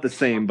 not the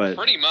same, but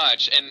pretty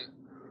much. And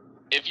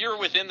if you're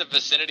within the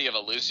vicinity of a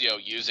Lucio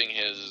using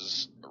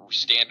his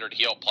standard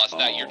heal plus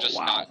that, you're just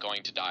not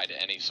going to die to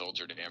any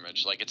soldier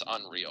damage. Like, it's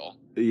unreal.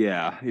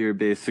 Yeah, you're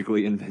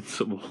basically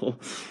invincible.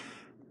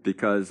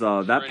 Because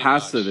that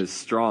passive is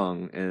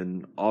strong,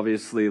 and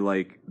obviously,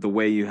 like, the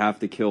way you have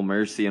to kill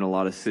Mercy in a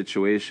lot of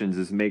situations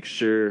is make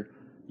sure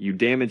you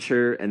damage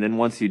her, and then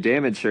once you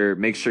damage her,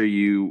 make sure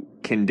you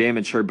can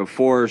damage her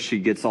before she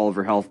gets all of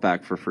her health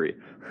back for free.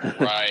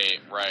 Right.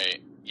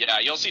 Yeah,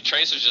 you'll see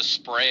Tracers just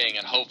spraying,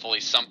 and hopefully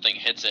something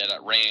hits it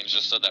at range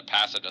just so that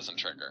passive doesn't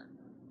trigger.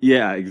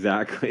 Yeah,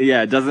 exactly.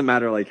 Yeah, it doesn't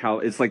matter like how,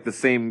 it's like the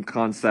same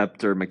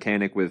concept or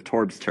mechanic with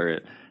Torb's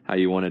turret, how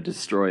you want to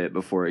destroy it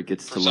before it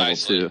gets to level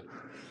 2.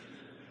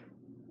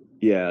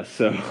 Yeah,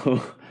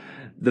 so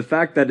the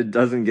fact that it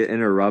doesn't get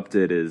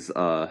interrupted is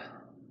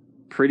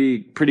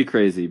pretty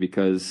crazy,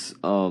 because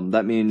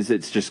that means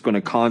it's just going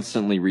to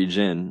constantly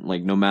regen,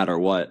 like no matter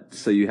what.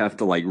 So you have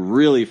to like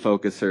really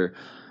focus her.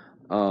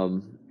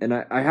 And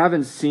I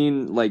haven't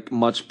seen like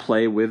much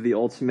play with the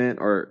ultimate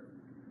or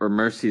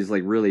Mercy's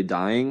like really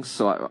dying.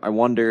 So I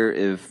wonder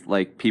if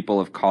like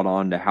people have caught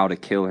on to how to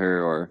kill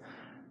her, or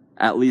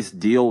at least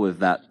deal with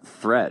that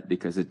threat,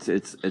 because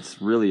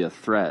it's really a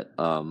threat,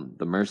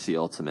 the Mercy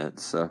ultimate.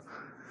 So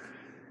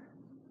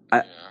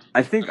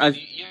I think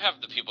you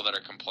have the people that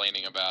are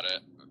complaining about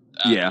it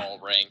at all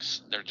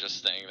ranks. They're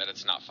just saying that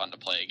it's not fun to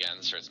play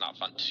against, or it's not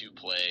fun to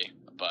play.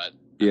 But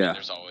I mean,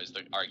 there's always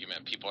the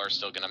argument. People are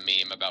still going to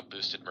meme about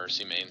boosted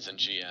Mercy mains in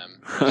GM.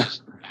 It's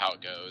just how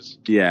it goes.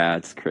 Yeah,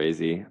 it's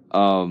crazy.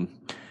 So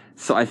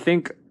I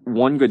think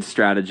one good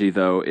strategy,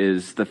 though,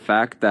 is the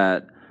fact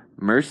that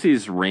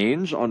Mercy's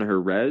range on her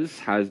res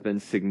has been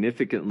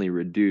significantly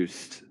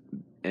reduced,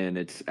 and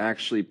it's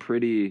actually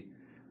pretty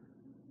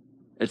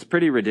It's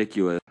pretty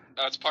ridiculous.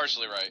 That's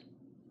partially right.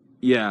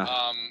 Yeah.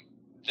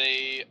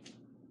 They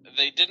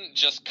didn't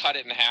just cut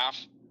it in half,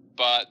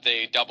 but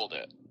they doubled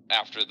it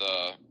after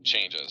the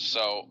changes.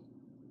 So,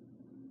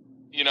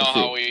 you know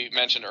how we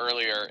mentioned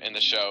earlier in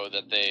the show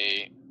that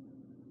they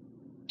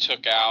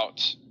took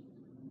out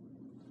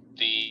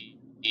the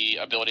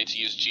ability to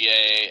use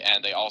GA,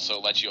 and they also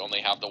let you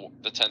only have the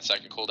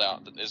 10-second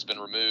cooldown that has been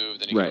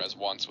removed, and you can res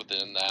once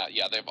within that.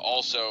 Yeah, they've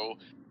also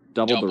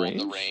doubled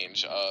the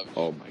range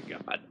of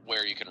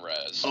where you can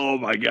res. Oh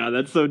my god,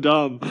 that's so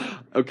dumb.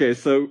 Okay,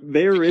 so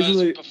they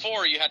originally... Because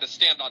before you had to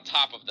stand on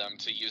top of them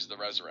to use the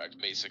resurrect,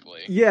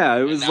 basically. Yeah,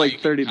 it was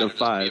like 30 to 5. Just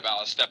be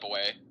about a step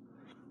away.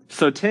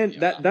 So 10,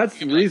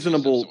 that's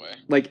reasonable.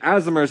 Like,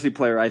 as a Mercy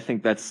player, I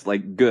think that's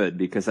like good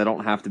because I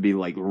don't have to be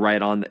like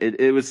right on.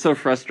 It was so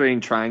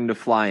frustrating trying to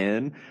fly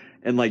in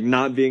and like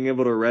not being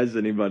able to res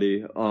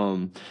anybody.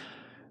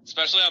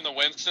 Especially on the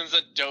Winstons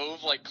that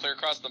dove like clear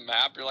across the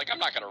map. You're like, I'm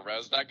not gonna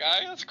res that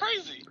guy. That's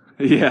crazy.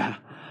 Yeah.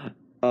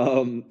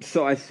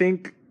 So I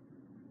think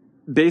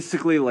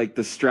basically like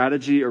the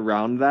strategy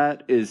around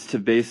that is to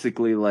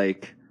basically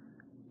like,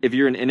 if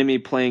you're an enemy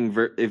playing,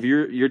 if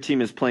your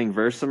team is playing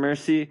Versa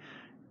Mercy,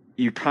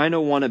 you kind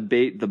of want to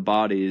bait the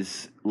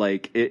bodies.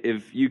 Like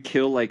if you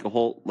kill like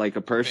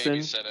a person,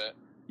 babysit it.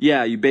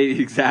 Yeah, you bait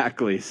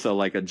exactly. So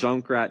like a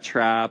Junkrat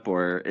trap,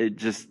 or it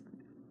just,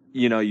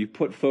 you know, you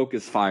put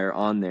focus fire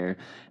on there.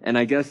 And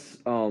I guess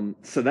so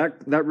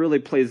that really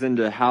plays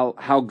into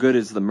how good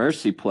is the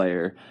Mercy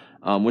player,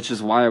 which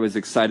is why I was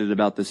excited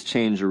about this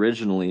change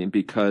originally,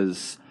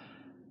 because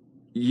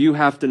you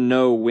have to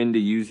know when to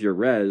use your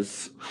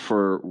res,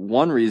 for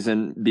one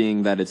reason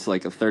being that it's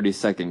like a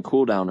 30-second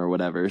cooldown or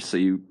whatever. So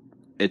you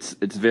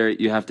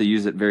have to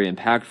use it very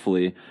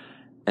impactfully.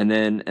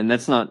 And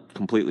that's not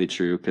completely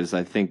true, because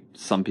I think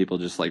some people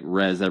just like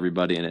res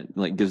everybody and it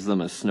like gives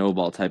them a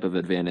snowball type of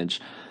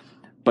advantage.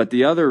 But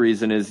the other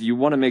reason is you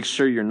want to make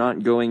sure you're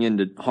not going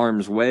into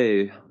harm's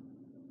way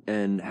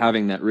and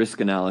having that risk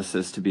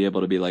analysis to be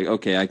able to be like,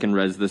 okay, I can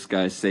res this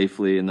guy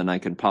safely, and then I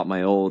can pop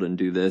my ult and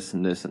do this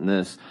and this and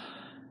this.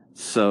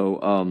 So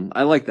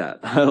I like that.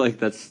 I like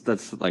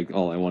that's like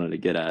all I wanted to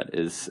get at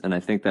is, and I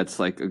think that's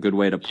like a good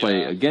way to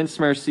play against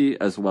Mercy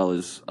as well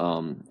as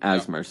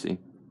Mercy.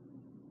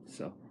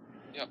 So.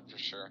 Yep, for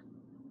sure.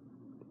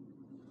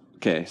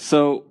 Okay,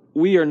 so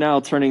we are now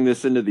turning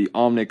this into the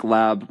Omnic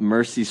Lab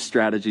Mercy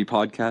Strategy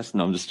Podcast.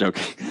 No, I'm just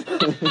joking.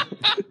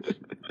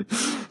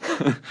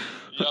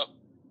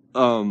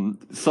 Yep.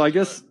 So I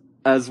guess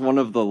as one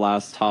of the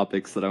last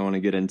topics that I want to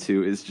get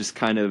into is just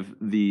kind of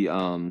the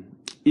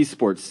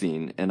esports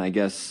scene, and I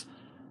guess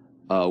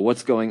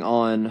what's going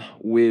on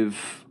with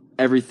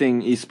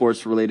everything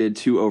esports related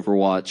to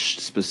Overwatch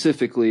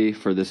specifically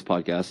for this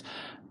podcast.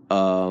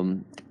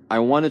 I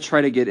want to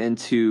try to get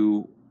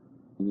into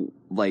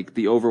like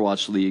the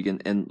Overwatch League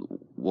and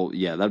well,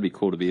 yeah, that'd be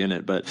cool to be in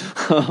it, but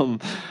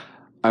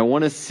I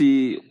want to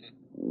see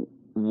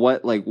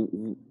what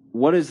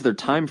is their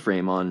time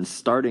frame on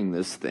starting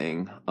this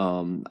thing.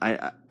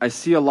 I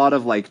see a lot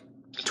of like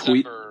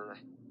tweet.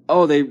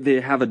 Oh, they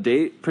have a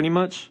date pretty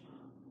much?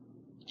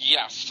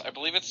 Yes, I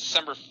believe it's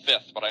December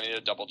 5th, but I need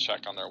to double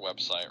check on their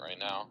website right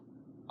now.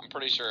 I'm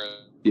pretty sure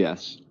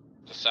it's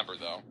December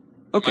though.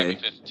 Okay.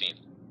 It might be 15th.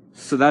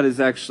 So that is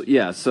actually,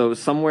 so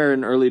somewhere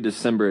in early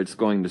December it's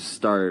going to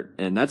start,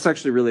 and that's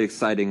actually really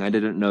exciting. I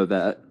didn't know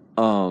that.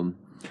 So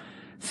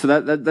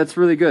that's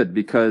really good,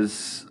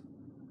 because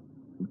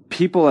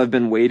people have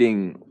been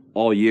waiting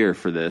all year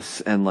for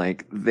this, and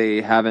like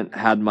they haven't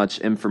had much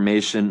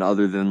information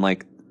other than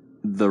like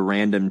the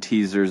random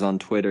teasers on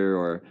Twitter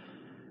or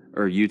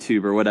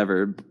YouTube or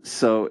whatever.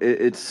 So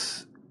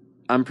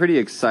I'm pretty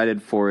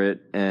excited for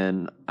it,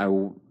 and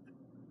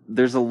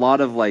there's a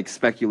lot of like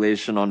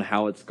speculation on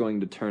how it's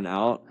going to turn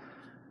out.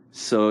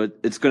 So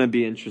it's going to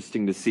be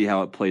interesting to see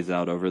how it plays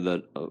out over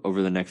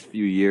the next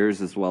few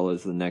years as well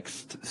as the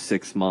next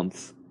 6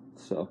 months.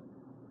 So.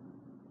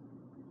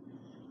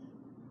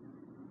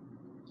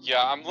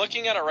 Yeah, I'm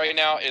looking at it right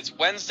now. It's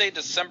Wednesday,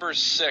 December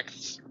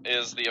 6th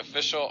is the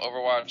official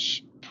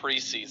Overwatch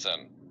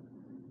preseason.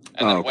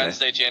 And then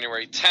Wednesday,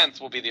 January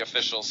 10th will be the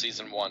official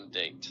Season 1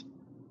 date.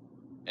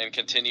 And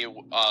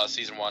continue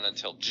Season 1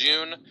 until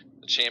June.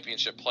 The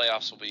championship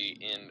playoffs will be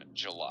in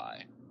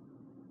July.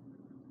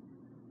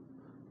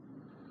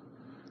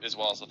 As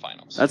well as the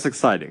finals. That's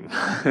exciting.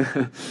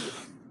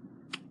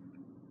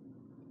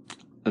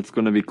 It's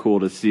going to be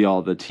cool to see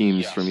all the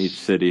teams from each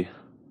city.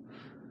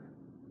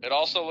 It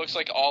also looks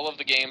like all of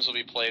the games will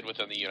be played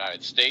within the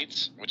United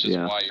States, which is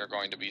why you're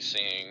going to be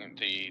seeing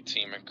the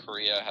team in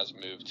Korea has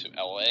moved to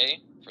LA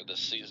for this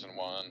Season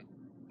 1.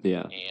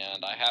 Yeah.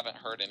 And I haven't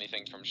heard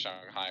anything from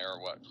Shanghai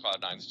or what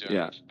Cloud9's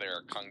doing with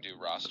their Kangdu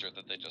roster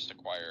that they just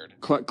acquired.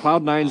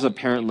 Cloud9's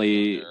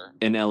apparently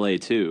in LA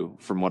too,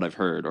 from what I've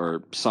heard,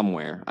 or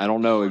somewhere. I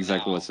don't know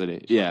exactly what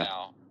city.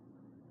 Now.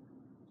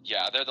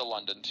 Yeah, they're the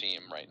London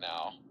team right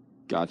now.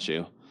 Got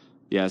you.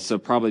 Yeah, so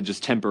probably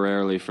just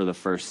temporarily for the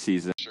first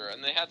season. Sure,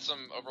 and they had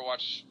some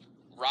Overwatch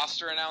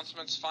roster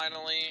announcements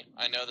finally.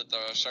 I know that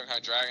the Shanghai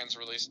Dragons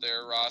released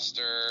their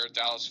roster.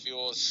 Dallas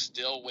Fuel is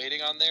still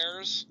waiting on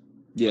theirs.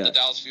 Yeah. But the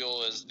Dallas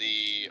Fuel is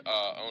the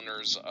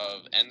owners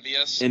of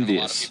Envious. And a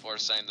lot of people are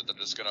saying that they're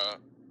just going to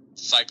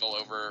cycle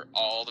over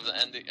all of the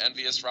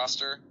Envious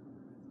roster.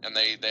 And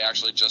they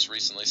actually just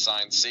recently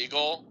signed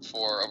Siegel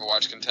for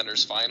Overwatch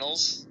Contenders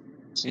Finals.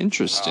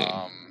 Interesting.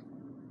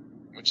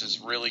 Which is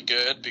really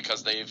good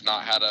because they've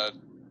not had a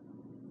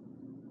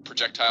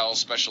projectile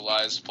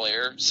specialized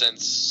player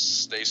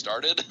since they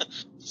started.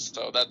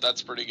 So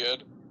that's pretty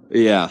good.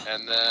 Yeah.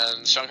 And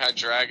then Shanghai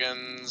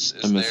Dragons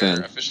is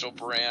their official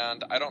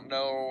brand. I don't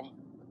know.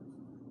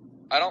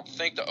 I don't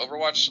think the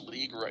Overwatch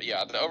League.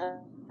 Yeah, the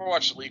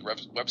Overwatch League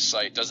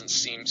website doesn't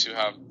seem to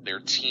have their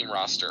team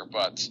roster,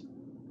 but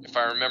if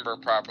I remember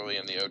properly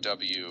in the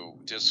OW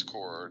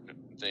Discord,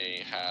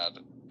 they had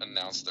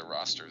announced their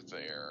roster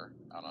there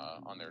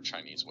on their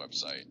Chinese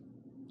website.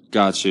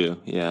 Got you.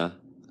 Yeah.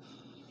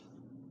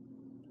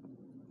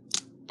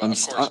 But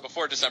of course,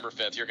 before December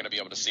 5th, you're going to be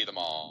able to see them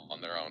all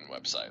on their own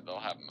website. They'll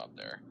have them up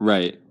there.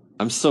 Right.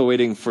 I'm still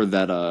waiting for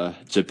that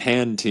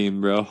Japan team,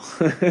 bro.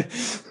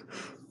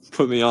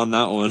 Put me on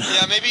that one.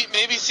 Yeah,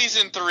 maybe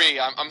season 3.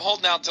 I'm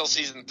holding out till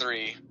season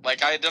 3.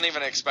 Like, I don't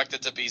even expect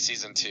it to be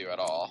season 2 at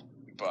all.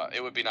 But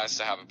it would be nice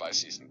to have it by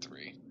season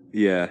 3.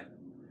 Yeah.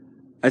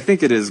 I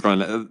think it is going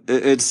to.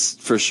 It's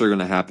for sure going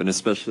to happen,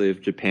 especially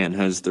if Japan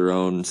has their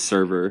own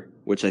server,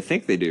 which I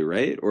think they do,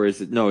 right? Or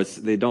is it? No,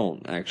 they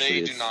don't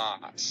actually. They do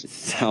not. It's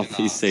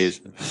Southeast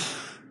Asia.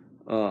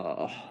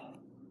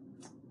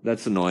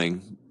 That's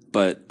annoying.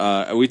 But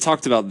we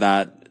talked about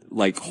that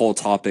like whole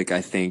topic,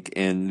 I think,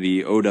 in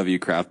the OW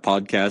Craft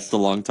podcast a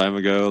long time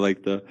ago,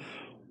 like the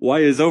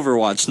why is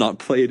Overwatch not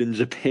played in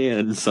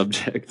Japan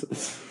subject.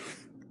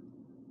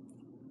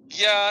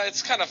 Yeah,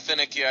 it's kind of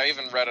finicky. I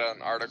even read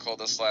an article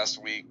this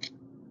last week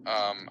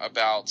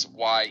about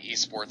why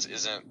esports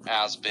isn't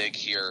as big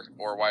here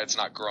or why it's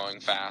not growing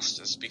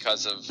fast. It's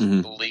because of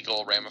the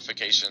legal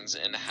ramifications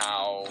in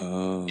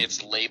how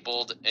it's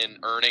labeled in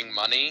earning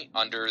money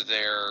under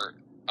their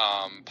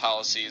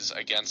policies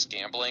against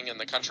gambling in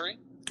the country.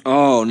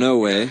 Oh, no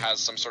way. It has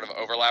some sort of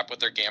overlap with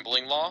their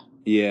gambling law.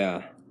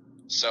 Yeah.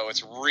 So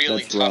it's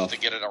really tough to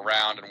get it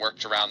around and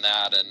worked around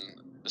that,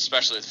 and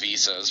especially with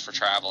visas for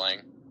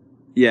traveling.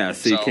 Yeah,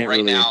 so you can't right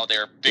really now,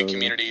 their big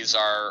communities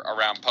are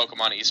around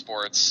Pokemon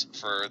esports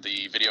for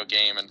the video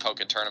game and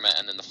Pokken tournament,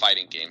 and then the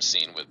fighting game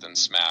scene within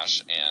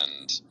Smash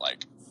and,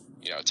 like,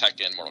 you know,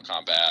 Tekken, Mortal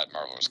Kombat,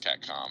 Marvel vs.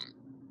 Capcom,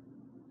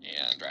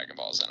 and Dragon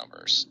Ball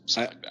Xenoverse,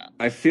 stuff like that.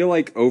 I feel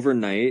like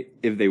overnight,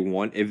 if they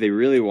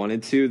really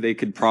wanted to, they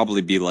could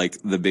probably be, like,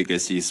 the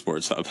biggest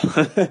esports hub.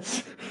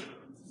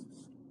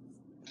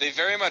 They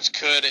very much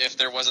could if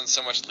there wasn't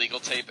so much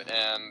legal tape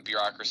and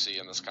bureaucracy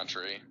in this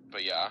country,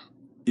 but yeah.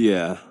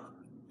 Yeah.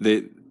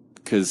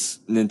 Because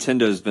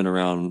Nintendo's been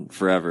around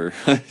forever,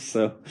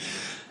 so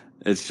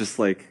it's just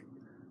like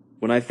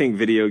when I think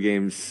video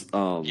games,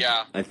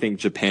 I think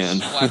Japan.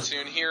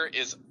 Splatoon here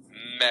is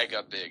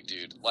mega big,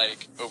 dude.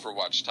 Like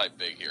Overwatch type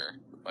big here.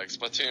 Like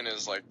Splatoon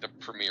is like the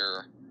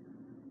premier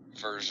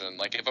version.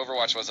 Like if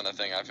Overwatch wasn't a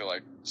thing, I feel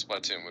like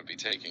Splatoon would be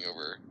taking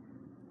over.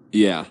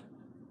 Yeah.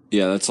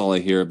 Yeah, that's all I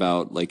hear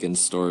about, like in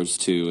stores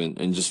too,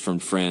 and just from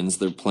friends.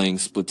 They're playing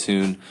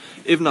Splatoon,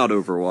 if not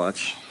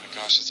Overwatch. Oh my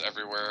gosh, it's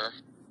everywhere.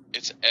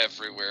 It's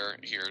everywhere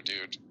here,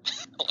 dude.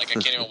 Like, I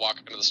can't even walk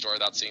into the store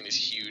without seeing these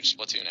huge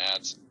Splatoon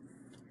ads.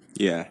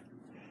 Yeah.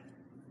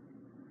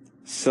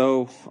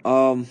 So,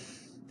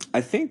 I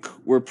think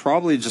we're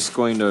probably just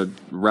going to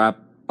wrap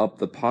up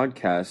the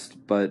podcast,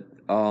 but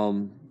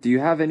do you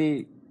have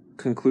any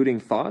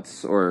concluding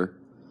thoughts, or...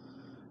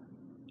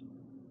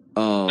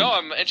 No,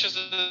 I'm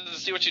interested to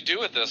see what you do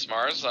with this,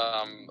 Mars.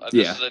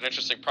 This is an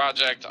interesting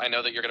project. I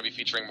know that you're going to be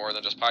featuring more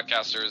than just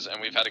podcasters,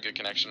 and we've had a good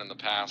connection in the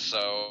past.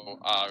 So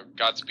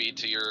Godspeed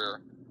to your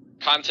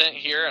content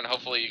here, and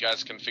hopefully you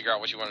guys can figure out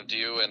what you want to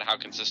do and how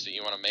consistent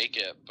you want to make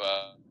it.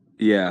 But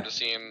yeah, just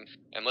seeing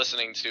and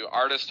listening to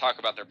artists talk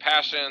about their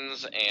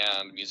passions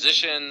and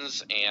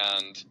musicians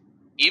and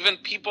even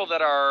people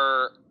that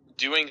are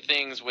doing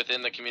things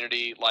within the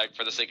community, like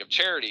for the sake of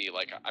charity.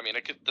 Like, I mean,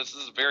 this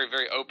is a very,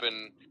 very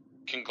open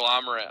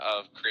conglomerate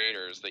of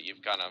creators that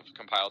you've kind of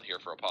compiled here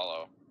for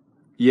Apollo.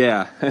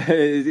 Yeah,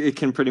 it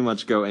can pretty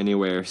much go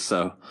anywhere.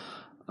 So,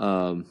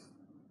 a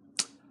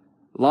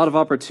lot of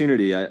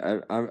opportunity.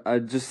 I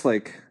just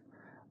like,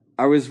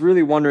 I was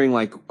really wondering,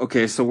 like,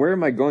 okay, so where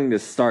am I going to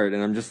start?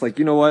 And I'm just like,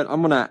 you know what?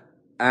 I'm gonna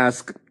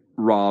ask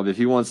Rob if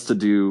he wants to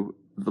do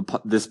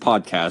this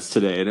podcast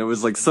today. And it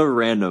was like so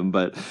random,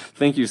 but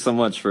thank you so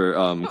much for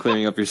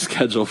clearing up your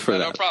schedule for that.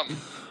 No problem.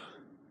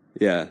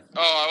 Yeah.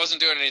 Oh, I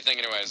wasn't doing anything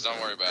anyways. Don't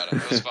worry about it.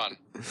 It was fun.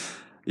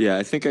 Yeah,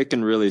 I think I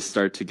can really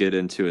start to get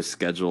into a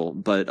schedule.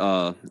 But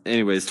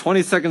anyways,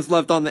 20 seconds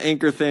left on the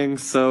anchor thing.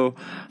 So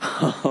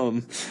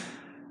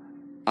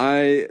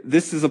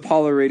this is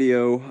Apollo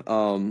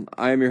Radio.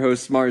 I am your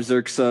host, Mars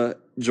Zerxa,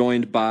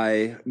 joined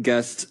by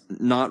guest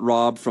Not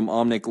Rob from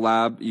Omnic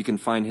Lab. You can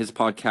find his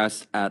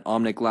podcast at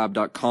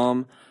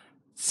omniclab.com.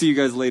 See you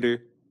guys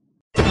later.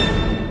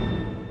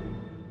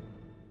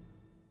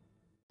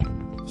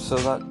 So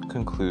that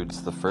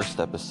concludes the first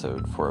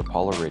episode for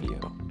Apollo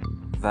Radio.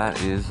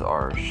 That is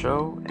our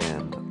show,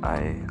 and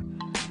I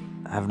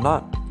have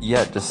not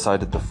yet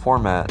decided the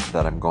format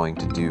that I'm going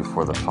to do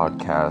for the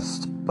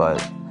podcast,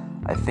 but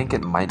I think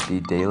it might be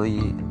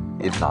daily,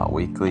 if not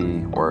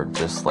weekly, or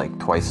just like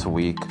twice a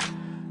week.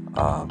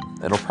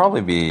 It'll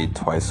probably be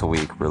twice a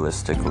week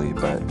realistically,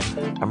 but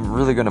I'm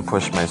really going to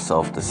push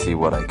myself to see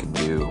what I can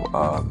do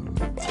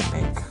to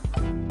make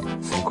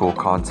some cool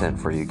content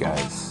for you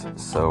guys.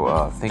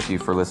 So thank you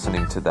for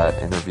listening to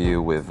that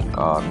interview with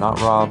Not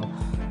Rob,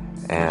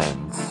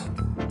 and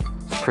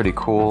it's pretty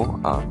cool.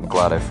 I'm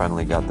glad I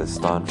finally got this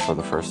done for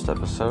the first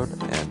episode,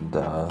 and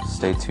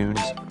stay tuned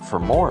for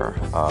more.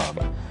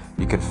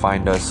 You can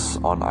find us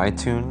on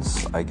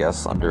iTunes, I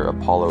guess, under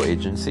Apollo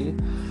Agency.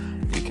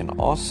 You can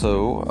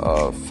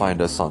also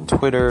find us on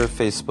Twitter,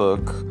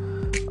 Facebook,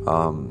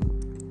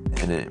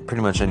 and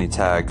pretty much any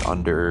tag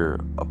under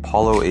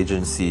Apollo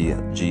Agency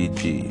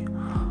GG.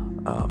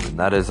 And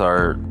that is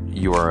our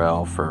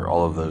URL for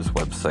all of those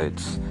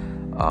websites.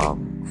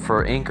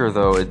 For Anchor,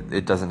 though,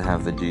 it doesn't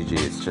have the GG.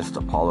 It's just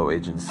Apollo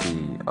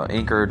Agency,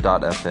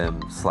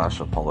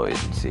 anchor.fm/Apollo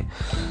Agency.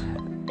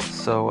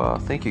 So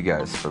thank you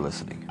guys for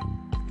listening.